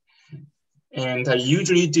strides. And I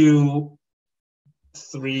usually do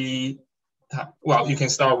 3, well, you can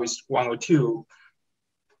start with 1 or 2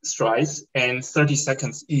 strides and 30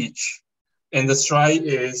 seconds each. And the stride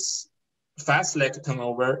is fast leg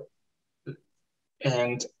turnover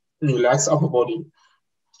and relax upper body.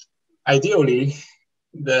 Ideally,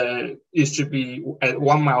 it should be at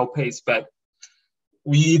 1 mile pace, but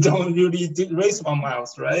we don't really race 1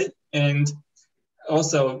 miles, right? And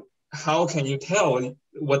also, how can you tell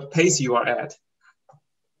what pace you are at?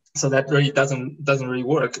 So that really doesn't really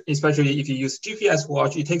work, especially if you use GPS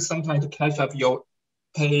watch. It takes some time to catch up your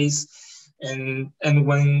pace, and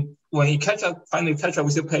when you finally catch up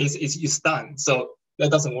with your pace, it's done. So that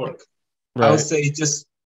doesn't work. Right. I would say just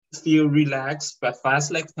feel relaxed, but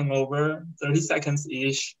fast leg turnover, 30 seconds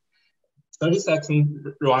each,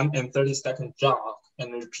 30-second run and 30-second jog,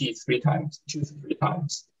 and repeat 2 to 3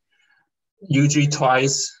 times. Usually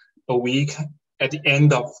twice a week at the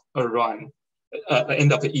end of a run,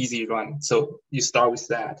 end of the easy run. So you start with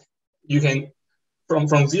that. You can,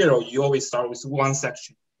 from zero, you always start with one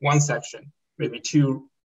section, maybe 2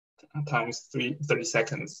 times 30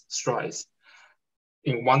 seconds strides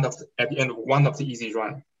at the end of one of the easy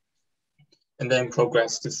run. And then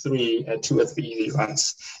progress to 3 at 2 or 3 easy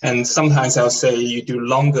runs. And sometimes I'll say you do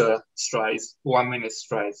longer strides, 1 minute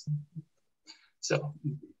strides. So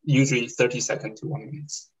usually 30 seconds to 1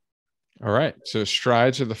 minute. All right. So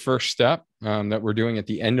strides are the first step that we're doing at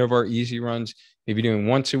the end of our easy runs, maybe doing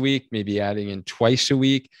once a week, maybe adding in twice a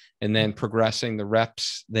week, and then progressing the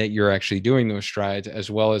reps that you're actually doing those strides,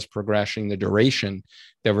 as well as progressing the duration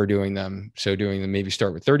that we're doing them. So doing them, maybe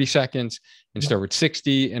start with 30 seconds and start with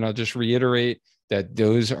 60. And I'll just reiterate that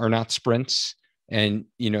those are not sprints. And,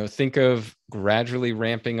 think of gradually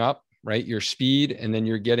ramping up, right, your speed, and then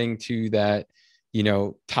you're getting to that,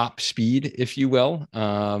 top speed, if you will,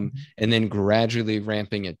 and then gradually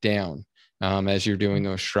ramping it down as you're doing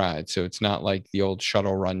those strides. So it's not like the old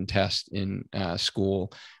shuttle run test in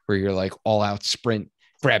school where you're like all out sprint,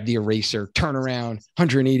 grab the eraser, turn around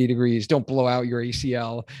 180 degrees, don't blow out your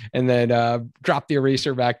ACL, and then drop the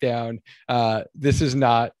eraser back down. This is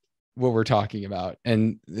not what we're talking about.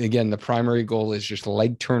 And again, the primary goal is just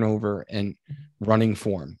leg turnover and running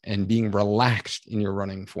form and being relaxed in your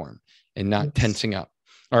running form and not tensing up.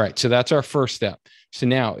 All right. So that's our first step. So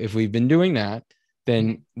now if we've been doing that,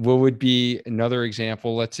 then what would be another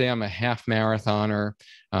example? Let's say I'm a half marathoner.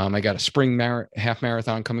 I got a spring half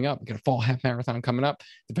marathon coming up. I got a fall half marathon coming up,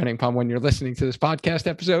 depending upon when you're listening to this podcast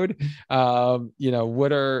episode.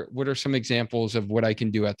 What are some examples of what I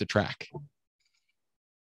can do at the track?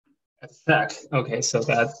 At the track. Okay. So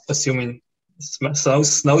that assuming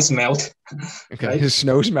snow's melt. Okay. Right? His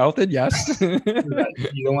snow's melted. Yes. Right.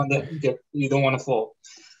 You don't want to fall.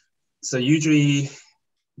 So usually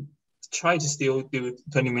try to still do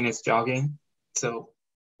 20 minutes jogging. So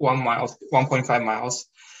 1 mile, 1.5 miles.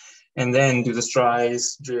 and then do the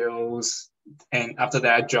strides, drills, and after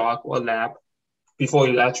that jog or lap before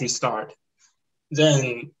you actually start.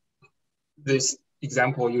 Then this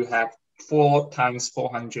example, you have 4 times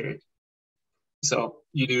 400. So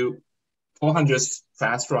you do 400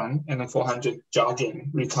 fast run and then 400 jogging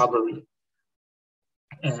recovery.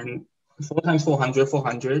 And 4 times 400,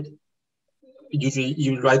 400, usually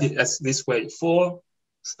you write it as this way, 4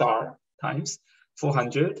 star times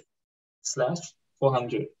 400 slash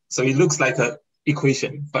 400. So it looks like an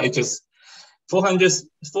equation, but it just 400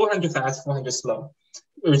 fast, 400 slow,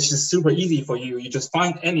 which is super easy for you. You just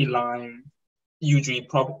find any line, usually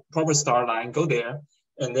proper start line, go there,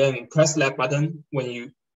 and then press lap button when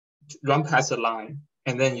you run past the line,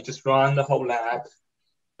 and then you just run the whole lap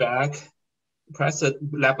back, press the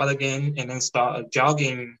lap button again, and then start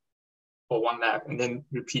jogging for 1 lap, and then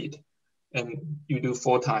repeat. And you do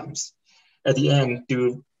 4 times. At the end,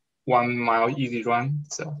 do 1 mile easy run.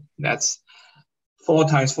 So that's 4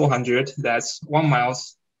 times 400. That's 1 mile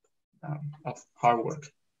of hard work.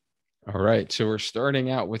 All right. So we're starting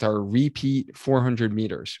out with our repeat 400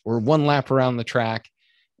 meters or 1 lap around the track.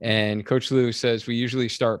 And Coach Lou says we usually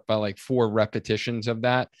start by like 4 repetitions of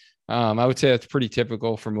that. I would say that's pretty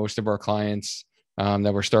typical for most of our clients,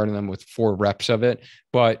 that we're starting them with 4 reps of it.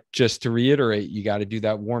 But just to reiterate, you got to do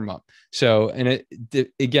that warm up. So, and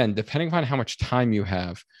again, depending upon how much time you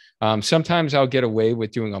have, sometimes I'll get away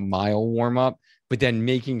with doing a mile warm up, but then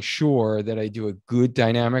making sure that I do a good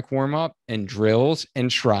dynamic warm up and drills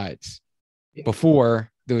and strides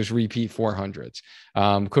before those repeat 400s.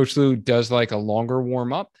 Coach Lou does like a longer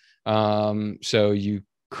warm up. So you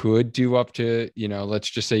could do up to, let's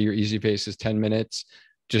just say your easy pace is 10 minutes,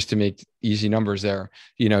 just to make easy numbers there.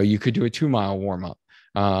 You could do a 2 mile warm up.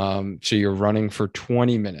 So you're running for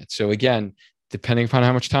 20 minutes. So again, depending upon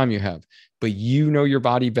how much time you have, but you know your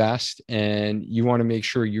body best, and you want to make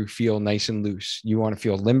sure you feel nice and loose. You want to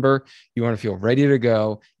feel limber. You want to feel ready to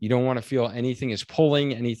go. You don't want to feel anything is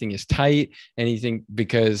pulling, anything is tight, anything,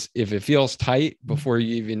 because if it feels tight before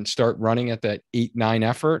you even start running at that 8-9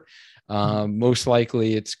 effort, most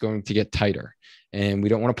likely it's going to get tighter, and we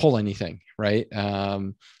don't want to pull anything, right?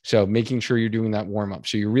 So making sure you're doing that warm up.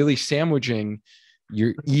 So you're really sandwiching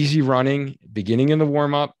your easy running, beginning in the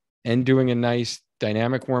warm up, and doing a nice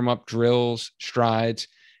dynamic warm up, drills, strides,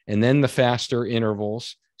 and then the faster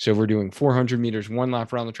intervals. So we're doing 400 meters, 1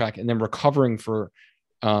 lap around the track, and then recovering for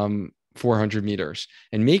 400 meters.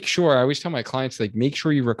 And make sure, I always tell my clients, like, make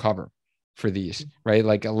sure you recover for these, right?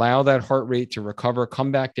 Like, allow that heart rate to recover,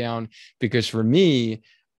 come back down. Because for me,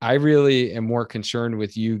 I really am more concerned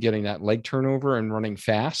with you getting that leg turnover and running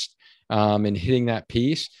fast, and hitting that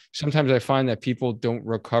pace. Sometimes I find that people don't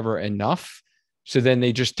recover enough, so then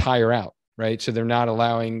they just tire out, right? So they're not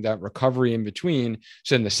allowing that recovery in between.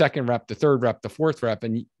 So in the 2nd rep, the 3rd rep, the 4th rep,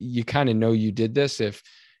 and you kind of know you did this if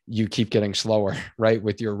you keep getting slower, right,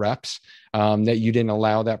 with your reps, that you didn't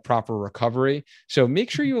allow that proper recovery. So make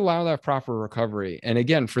sure you allow that proper recovery. And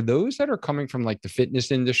again, for those that are coming from like the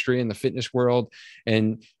fitness industry and the fitness world,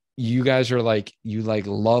 and you guys are like, you like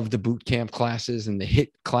love the boot camp classes and the HIIT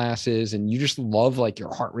classes, and you just love like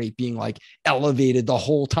your heart rate being like elevated the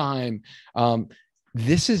whole time.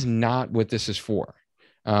 This is not what this is for.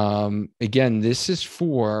 Again, this is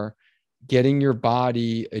for getting your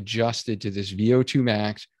body adjusted to this VO2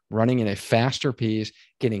 max, running in a faster pace,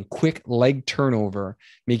 getting quick leg turnover,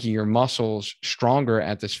 making your muscles stronger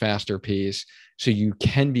at this faster pace so you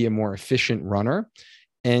can be a more efficient runner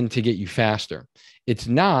and to get you faster. It's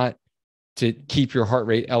not to keep your heart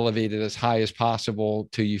rate elevated as high as possible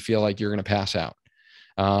till you feel like you're going to pass out.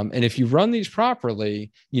 And if you run these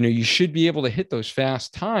properly, you should be able to hit those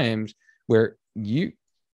fast times where you,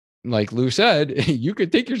 like Lou said, you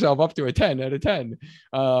could take yourself up to a 10 out of 10,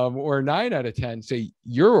 or a 9 out of 10. So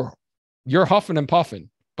you're huffing and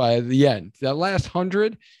puffing by the end. That last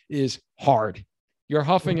 100 is hard. You're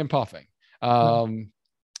huffing and puffing.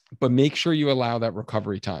 But make sure you allow that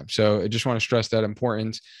recovery time. So I just want to stress that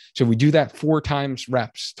importance. So we do that 4 times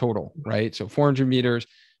reps total, right? So 400 meters,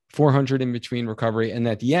 400 in between recovery. And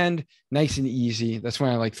at the end, nice and easy. That's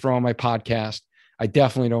when I like throw on my podcast. I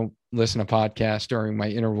definitely don't listen to podcasts during my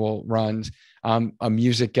interval runs. I'm a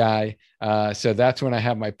music guy. So that's when I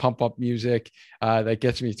have my pump up music that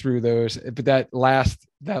gets me through those. But that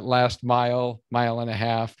last mile and a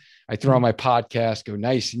half, I throw on my podcast, go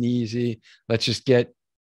nice and easy. Let's just get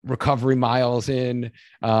recovery miles in,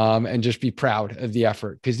 and just be proud of the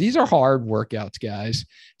effort, because these are hard workouts, guys.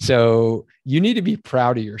 So you need to be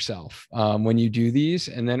proud of yourself when you do these.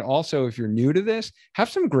 And then also, if you're new to this, have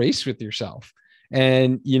some grace with yourself.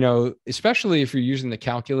 And, especially if you're using the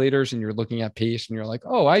calculators and you're looking at pace and you're like,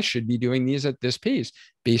 oh, I should be doing these at this pace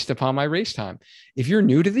based upon my race time. If you're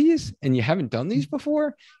new to these and you haven't done these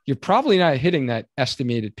before, you're probably not hitting that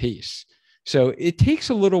estimated pace. So it takes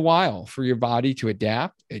a little while for your body to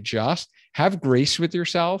adapt, adjust, have grace with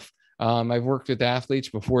yourself. I've worked with athletes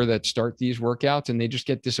before that start these workouts and they just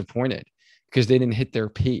get disappointed because they didn't hit their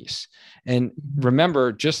pace. And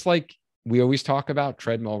remember, just like we always talk about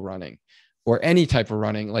treadmill running or any type of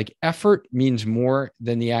running, like effort means more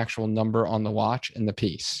than the actual number on the watch and the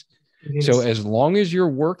pace. Yes. So as long as you're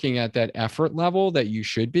working at that effort level that you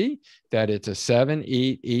should be, that it's a 7,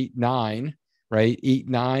 8, 9, right? 8,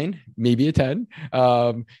 9, maybe a 10,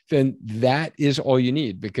 then that is all you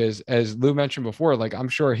need. Because as Lou mentioned before, like I'm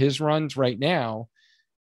sure his runs right now,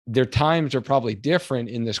 their times are probably different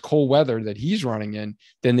in this cold weather that he's running in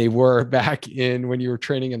than they were back in when you were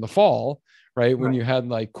training in the fall, right? When you had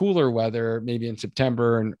like cooler weather, maybe in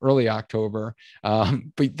September and early October.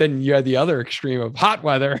 But then you had the other extreme of hot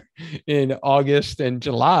weather in August and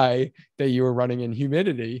July that you were running in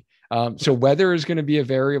humidity. So weather is going to be a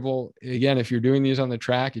variable. Again, if you're doing these on the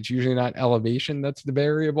track, it's usually not elevation that's the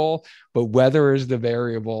variable, but weather is the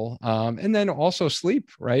variable. And then also sleep,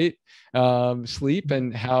 right? Sleep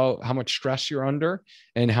and how much stress you're under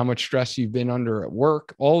and how much stress you've been under at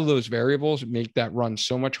work. All of those variables make that run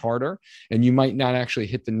so much harder, and you might not actually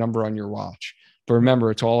hit the number on your watch. But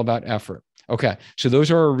remember, it's all about effort. Okay, so those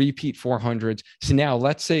are our repeat 400s. So now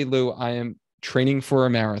let's say, Lou, I am training for a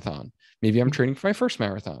marathon. Maybe I'm training for my first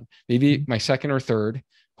marathon, maybe my second or third,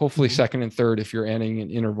 hopefully second and third if you're adding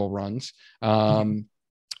in interval runs,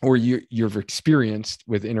 or you've experienced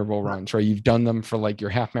with interval runs, right? You've done them for like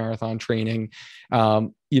your half marathon training.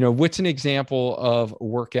 What's an example of a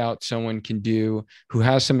workout someone can do who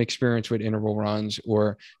has some experience with interval runs,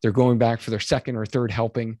 or they're going back for their second or third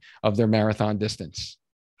helping of their marathon distance?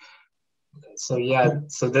 So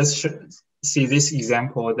this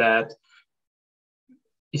example that,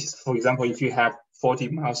 for example, if you have 40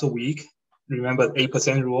 miles a week, remember the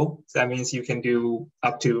 8% rule. That means you can do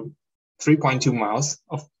up to 3.2 miles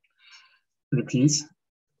of repeats.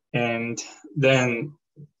 And then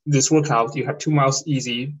this workout, you have 2 miles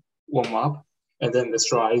easy warm up, and then the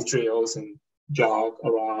stride drills and jog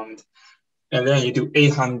around. And then you do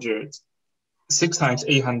 800, 6 times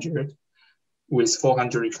 800 with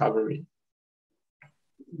 400 recovery.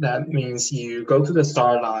 That means you go to the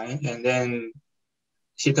start line and then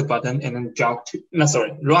hit the button and then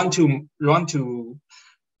run two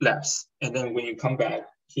laps. And then when you come back,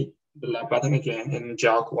 hit the lap button again and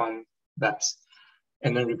jog 1 laps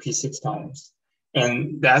and then repeat 6 times.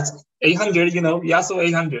 And that's 800, Yasso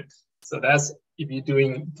 800. So that's if you're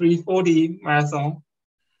doing 340 marathon.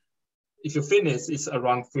 If you finish, it's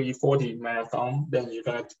around 340 marathon, then you're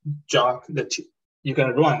going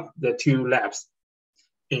to run the 2 laps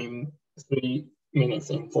in 3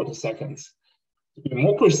 minutes and 40 seconds. To be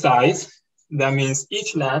more precise, that means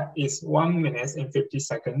each lap is 1 minute and 50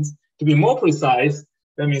 seconds. To be more precise,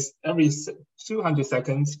 that means every 200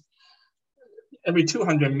 seconds, every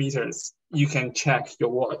 200 meters, you can check your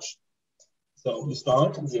watch. So you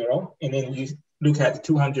start 0, and then you look at the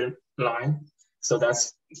 200 line. So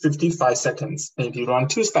that's 55 seconds. And if you run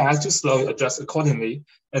too fast, too slow, adjust accordingly.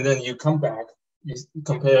 And then you come back, you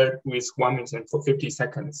compare with 1 minute and 50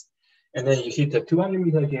 seconds. And then you hit the 200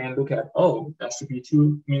 meter again, look at, that should be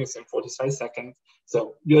 2 minutes and 45 seconds.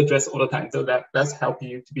 So you adjust all the time. So that's help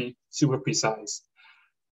you to be super precise.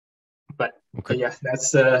 But yeah,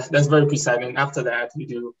 that's very precise. And after that, you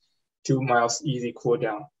do 2 miles easy cool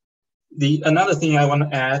down. Another thing I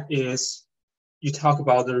want to add is you talk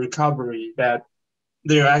about the recovery, that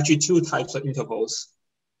there are actually 2 types of intervals.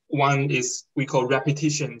 One is we call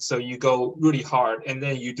repetition. So you go really hard and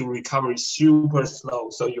then you do recovery super slow.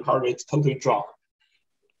 So your heart rate totally drop.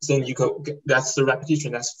 Then you go, that's the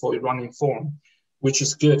repetition. That's for your running form, which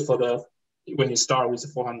is good for when you start with the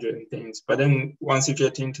 400 and things. But then once you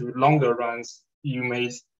get into longer runs, you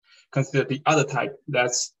may consider the other type.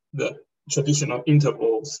 That's the traditional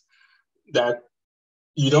intervals, that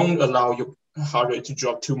you don't allow your heart rate to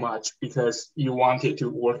drop too much because you want it to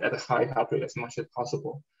work at a high heart rate as much as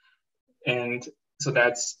possible. And so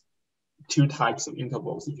that's 2 types of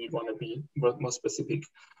intervals if you want to be more specific.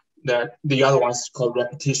 That the other one is called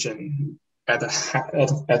repetition at a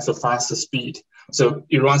faster speed. So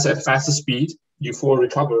it runs at faster speed, you full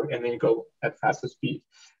recover, and then you go at faster speed.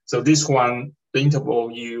 So this one, the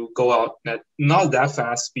interval, you go out at not that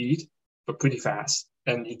fast speed, but pretty fast,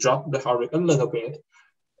 and you drop the heart rate a little bit.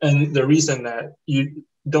 And the reason that you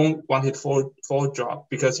don't want it full drop,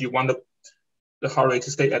 because you want the heart rate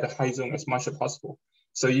to stay at the high zone as much as possible.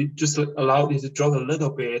 So you just allow it to drop a little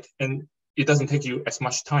bit, and it doesn't take you as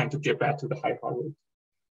much time to get back to the high heart rate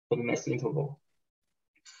for the next interval.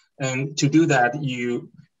 And to do that,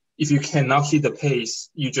 if you cannot hit the pace,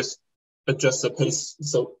 you just adjust the pace.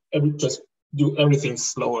 So just do everything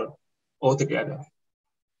slower altogether.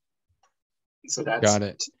 So that's got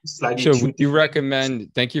it. Slightly. So would you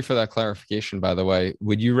recommend, thank you for that clarification, by the way,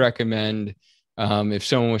 would you recommend if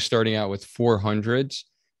someone was starting out with 400s,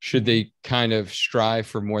 should they kind of strive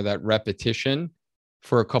for more of that repetition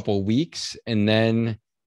for a couple of weeks and then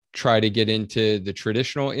try to get into the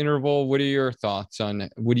traditional interval? What are your thoughts on,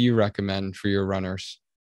 what do you recommend for your runners?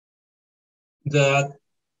 I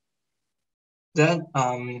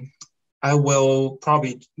will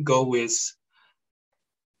probably go with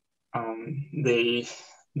the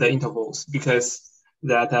intervals, because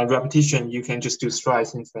that repetition you can just do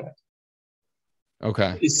strides instead.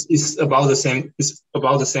 Okay. It's about the same. It's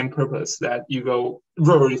about the same purpose, that you go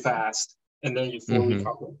very fast and then you fully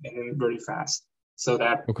recover and then very fast. So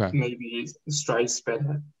that maybe strides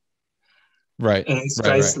better. Right. And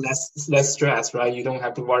strides less stress, right? You don't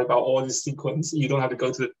have to worry about all this sequence. You don't have to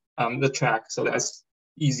go to the track. So that's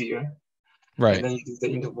easier. Right. And then you do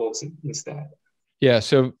the intervals instead. Yeah.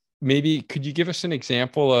 So maybe could you give us an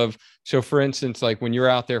example of, so for instance, like when you're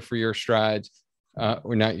out there for your strides,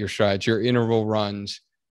 or not your strides, your interval runs,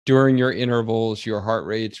 during your intervals, your heart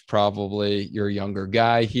rate's probably, you're a younger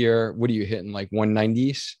guy here. What are you hitting, like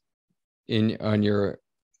 190s on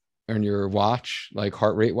your watch, like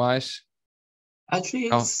heart rate wise? Actually,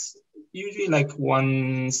 it's usually like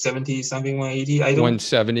 170 something, 180.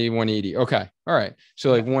 170, 180. Okay. All right.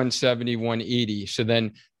 So like 170, 180. So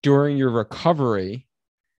then during your recovery,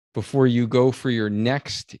 before you go for your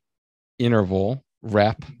next interval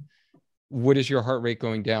rep, what is your heart rate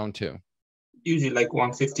going down to? Usually like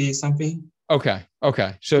 150 something. Okay.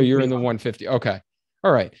 So you're in the 150. Okay.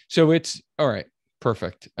 All right. So it's all right.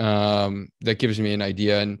 Perfect. That gives me an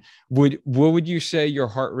idea. And what would you say your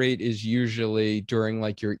heart rate is usually during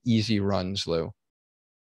like your easy runs, Lou?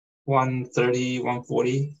 130,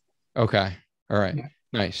 140. Okay. All right. Yeah.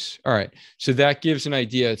 Nice. All right. So that gives an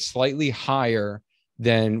idea. It's slightly higher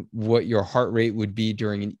than what your heart rate would be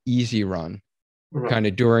during an easy run, kind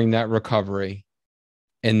of during that recovery.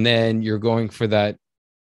 And then you're going for that,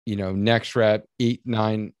 next rep, 8,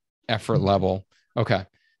 9 effort level. Okay.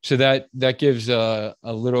 So that gives a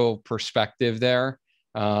little perspective there.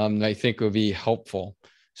 I think would be helpful.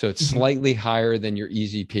 So it's slightly higher than your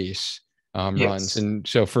easy pace runs. And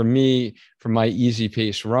so for me, for my easy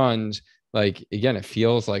pace runs, like, again, it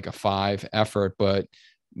feels like a 5 effort, but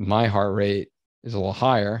my heart rate is a little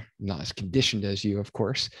higher. I'm not as conditioned as you, of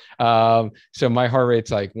course. So my heart rate's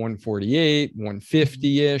like 148,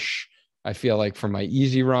 150 ish. I feel like for my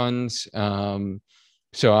easy runs.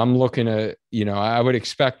 So I'm looking at, I would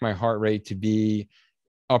expect my heart rate to be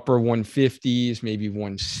upper 150s, maybe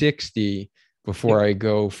 160 before I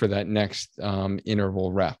go for that next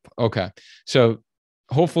interval rep. Okay. So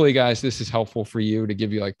hopefully, guys, this is helpful for you to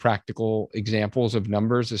give you like practical examples of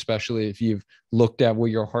numbers, especially if you've looked at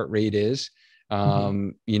what your heart rate is,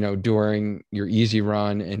 during your easy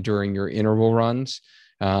run and during your interval runs.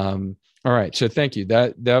 All right. So thank you.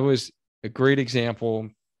 That was a great example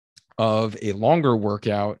of a longer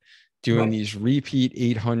workout, doing these repeat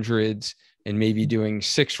 800s and maybe doing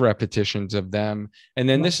 6 repetitions of them. And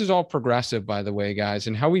then this is all progressive, by the way, guys.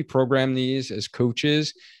 And how we program these as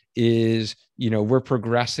coaches is, we're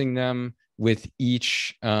progressing them with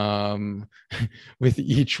each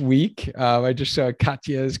week. I just saw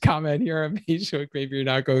Katya's comment here on Facebook. Maybe you're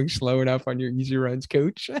not going slow enough on your easy runs,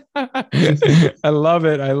 coach. I love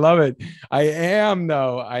it. I am,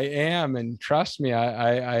 though. And trust me,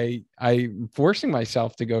 I'm forcing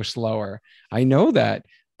myself to go slower. I know that,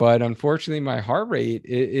 but unfortunately my heart rate,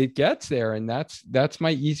 it gets there, and that's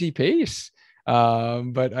my easy pace.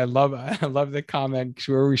 But I love the comment, because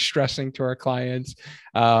we're always stressing to our clients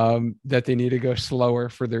that they need to go slower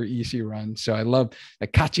for their easy run. So I love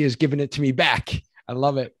that Katya has given it to me back. I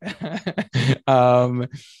love it.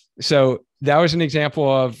 So that was an example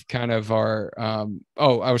of kind of our,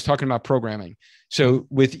 I was talking about programming. So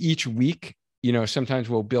with each week, sometimes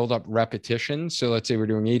we'll build up repetitions. So let's say we're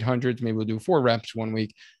doing 800s, maybe we'll do 4 reps one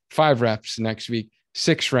week, 5 reps next week,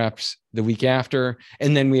 6 reps the week after,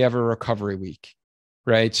 and then we have a recovery week,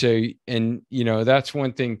 right? So, and that's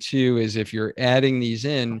one thing too, is if you're adding these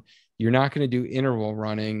in, you're not going to do interval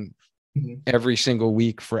running every single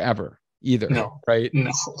week forever. either, No. right?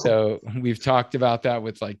 No. So we've talked about that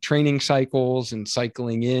with like training cycles and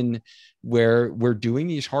cycling in, where we're doing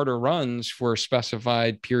these harder runs for a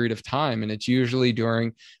specified period of time. And it's usually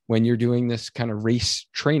during when you're doing this kind of race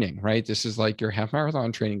training, right? This is like your half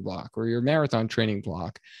marathon training block or your marathon training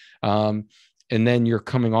block. And then you're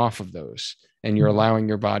coming off of those and you're allowing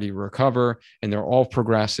your body to recover, and they're all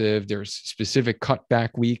progressive. There's specific cutback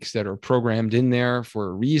weeks that are programmed in there for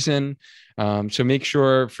a reason. So make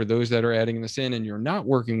sure, for those that are adding this in and you're not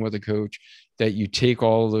working with a coach, that you take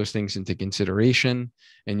all of those things into consideration,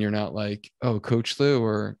 and you're not like, oh, Coach Lou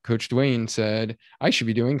or Coach Dwayne said I should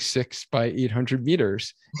be doing 6 by 800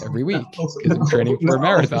 meters every week because I'm training for a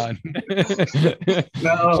marathon.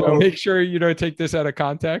 So make sure you don't take this out of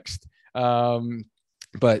context.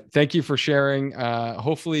 But thank you for sharing.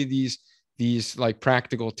 Hopefully these like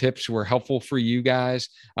practical tips were helpful for you guys.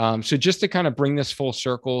 So just to kind of bring this full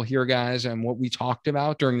circle here, guys, and what we talked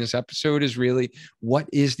about during this episode is really, what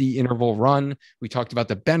is the interval run? We talked about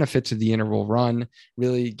the benefits of the interval run,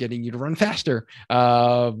 really getting you to run faster.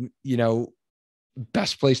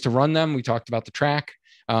 Best place to run them. We talked about the track.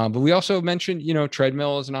 But we also mentioned,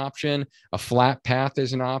 treadmill is an option, a flat path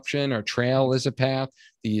is an option, or trail is a path.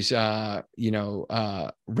 These, rails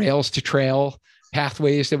to trail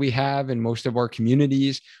pathways that we have in most of our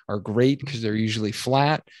communities are great because they're usually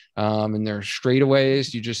flat, and they're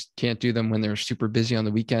straightaways. You just can't do them when they're super busy on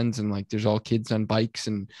the weekends and like there's all kids on bikes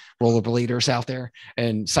and rollerbladers out there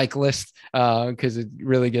and cyclists, because it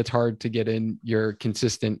really gets hard to get in your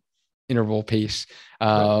consistent interval pace.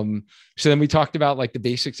 So then we talked about like the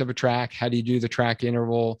basics of a track. How do you do the track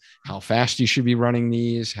interval? How fast you should be running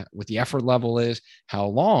these, what the effort level is, how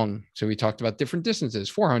long. So we talked about different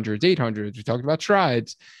distances, 400s, 800s. We talked about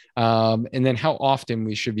strides, and then how often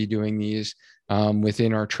we should be doing these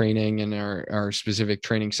within our training and our specific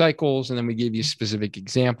training cycles. And then we gave you specific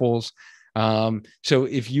examples. So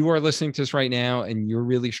if you are listening to this right now and you're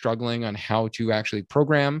really struggling on how to actually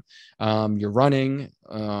program your running,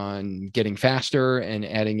 on getting faster and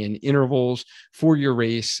adding in intervals for your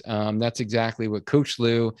race, that's exactly what Coach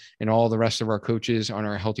Lou and all the rest of our coaches on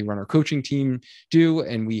our Healthy Runner coaching team do.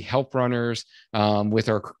 And we help runners with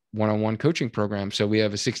our one-on-one coaching program. So we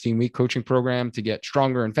have a 16-week coaching program to get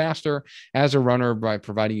stronger and faster as a runner by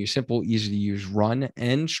providing you simple, easy to use run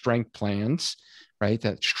and strength plans. Right?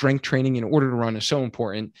 That strength training in order to run is so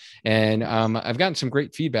important. And I've gotten some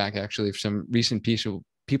great feedback actually from some recent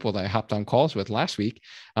people that I hopped on calls with last week,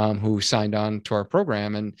 who signed on to our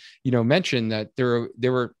program and, mentioned that they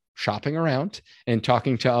were shopping around and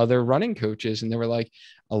talking to other running coaches. And they were like,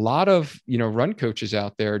 a lot of, run coaches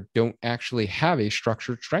out there don't actually have a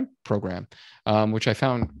structured strength program, which I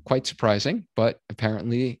found quite surprising, but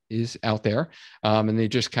apparently is out there. And they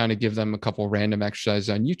just kind of give them a couple random exercises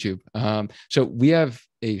on YouTube. So we have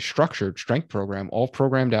a structured strength program all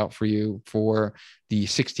programmed out for you for the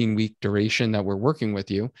 16-week duration that we're working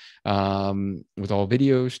with you, with all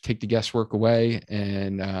videos, take the guesswork away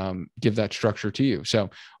and give that structure to you.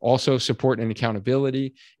 So also support and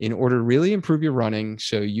accountability in order to really improve your running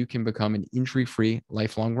so you can become an injury-free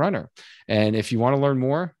lifelong runner. And if you want to learn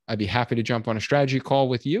more, I'd be happy to jump on a strategy call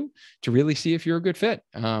with you to really see if you're a good fit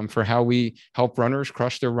for how we help runners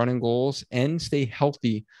crush their running goals and stay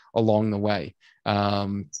healthy along the way.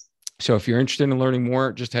 So if you're interested in learning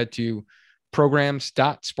more, just head to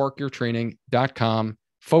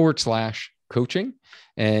programs.sparkyourtraining.com/coaching,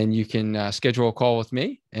 and you can schedule a call with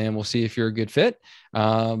me and we'll see if you're a good fit.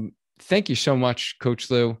 Thank you so much,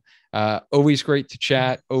 Coach Lou. Always great to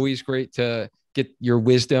chat. Always great to get your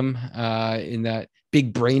wisdom in that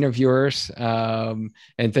big brain of yours. And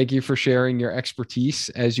thank you for sharing your expertise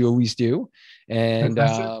as you always do. And,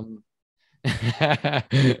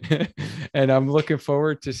 and I'm looking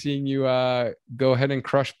forward to seeing you go ahead and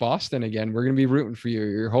crush Boston again. We're going to be rooting for you.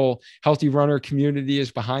 Your whole Healthy Runner community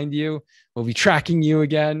is behind you. We'll be tracking you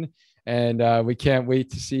again. And we can't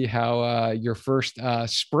wait to see how your first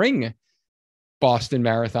spring Boston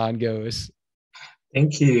Marathon goes.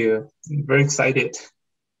 Thank you. I'm very excited.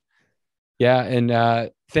 Yeah. And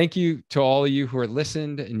thank you to all of you who are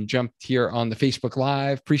listened and jumped here on the Facebook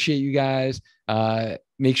Live. Appreciate you guys.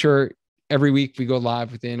 Make sure every week we go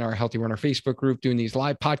live within our Healthy Runner Facebook group doing these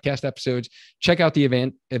live podcast episodes. Check out the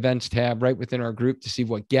events tab right within our group to see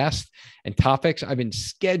what guests and topics. I've been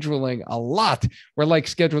scheduling a lot. We're like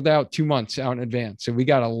scheduled out 2 months out in advance. So we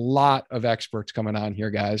got a lot of experts coming on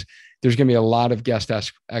here, guys. There's going to be a lot of guest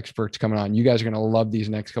experts coming on. You guys are going to love these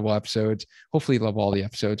next couple episodes. Hopefully love all the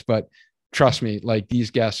episodes, but trust me, like these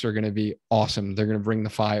guests are going to be awesome. They're going to bring the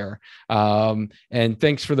fire. And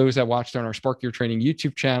thanks for those that watched on our Spark Your Training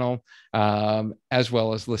YouTube channel, as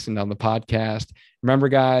well as listened on the podcast. Remember,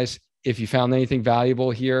 guys, if you found anything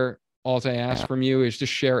valuable here, all I ask from you is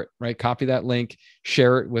just share it, right? Copy that link,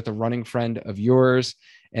 share it with a running friend of yours.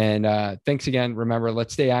 And thanks again. Remember,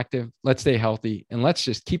 let's stay active, let's stay healthy, and let's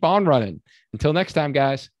just keep on running. Until next time,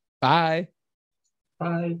 guys. Bye.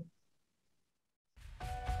 Bye.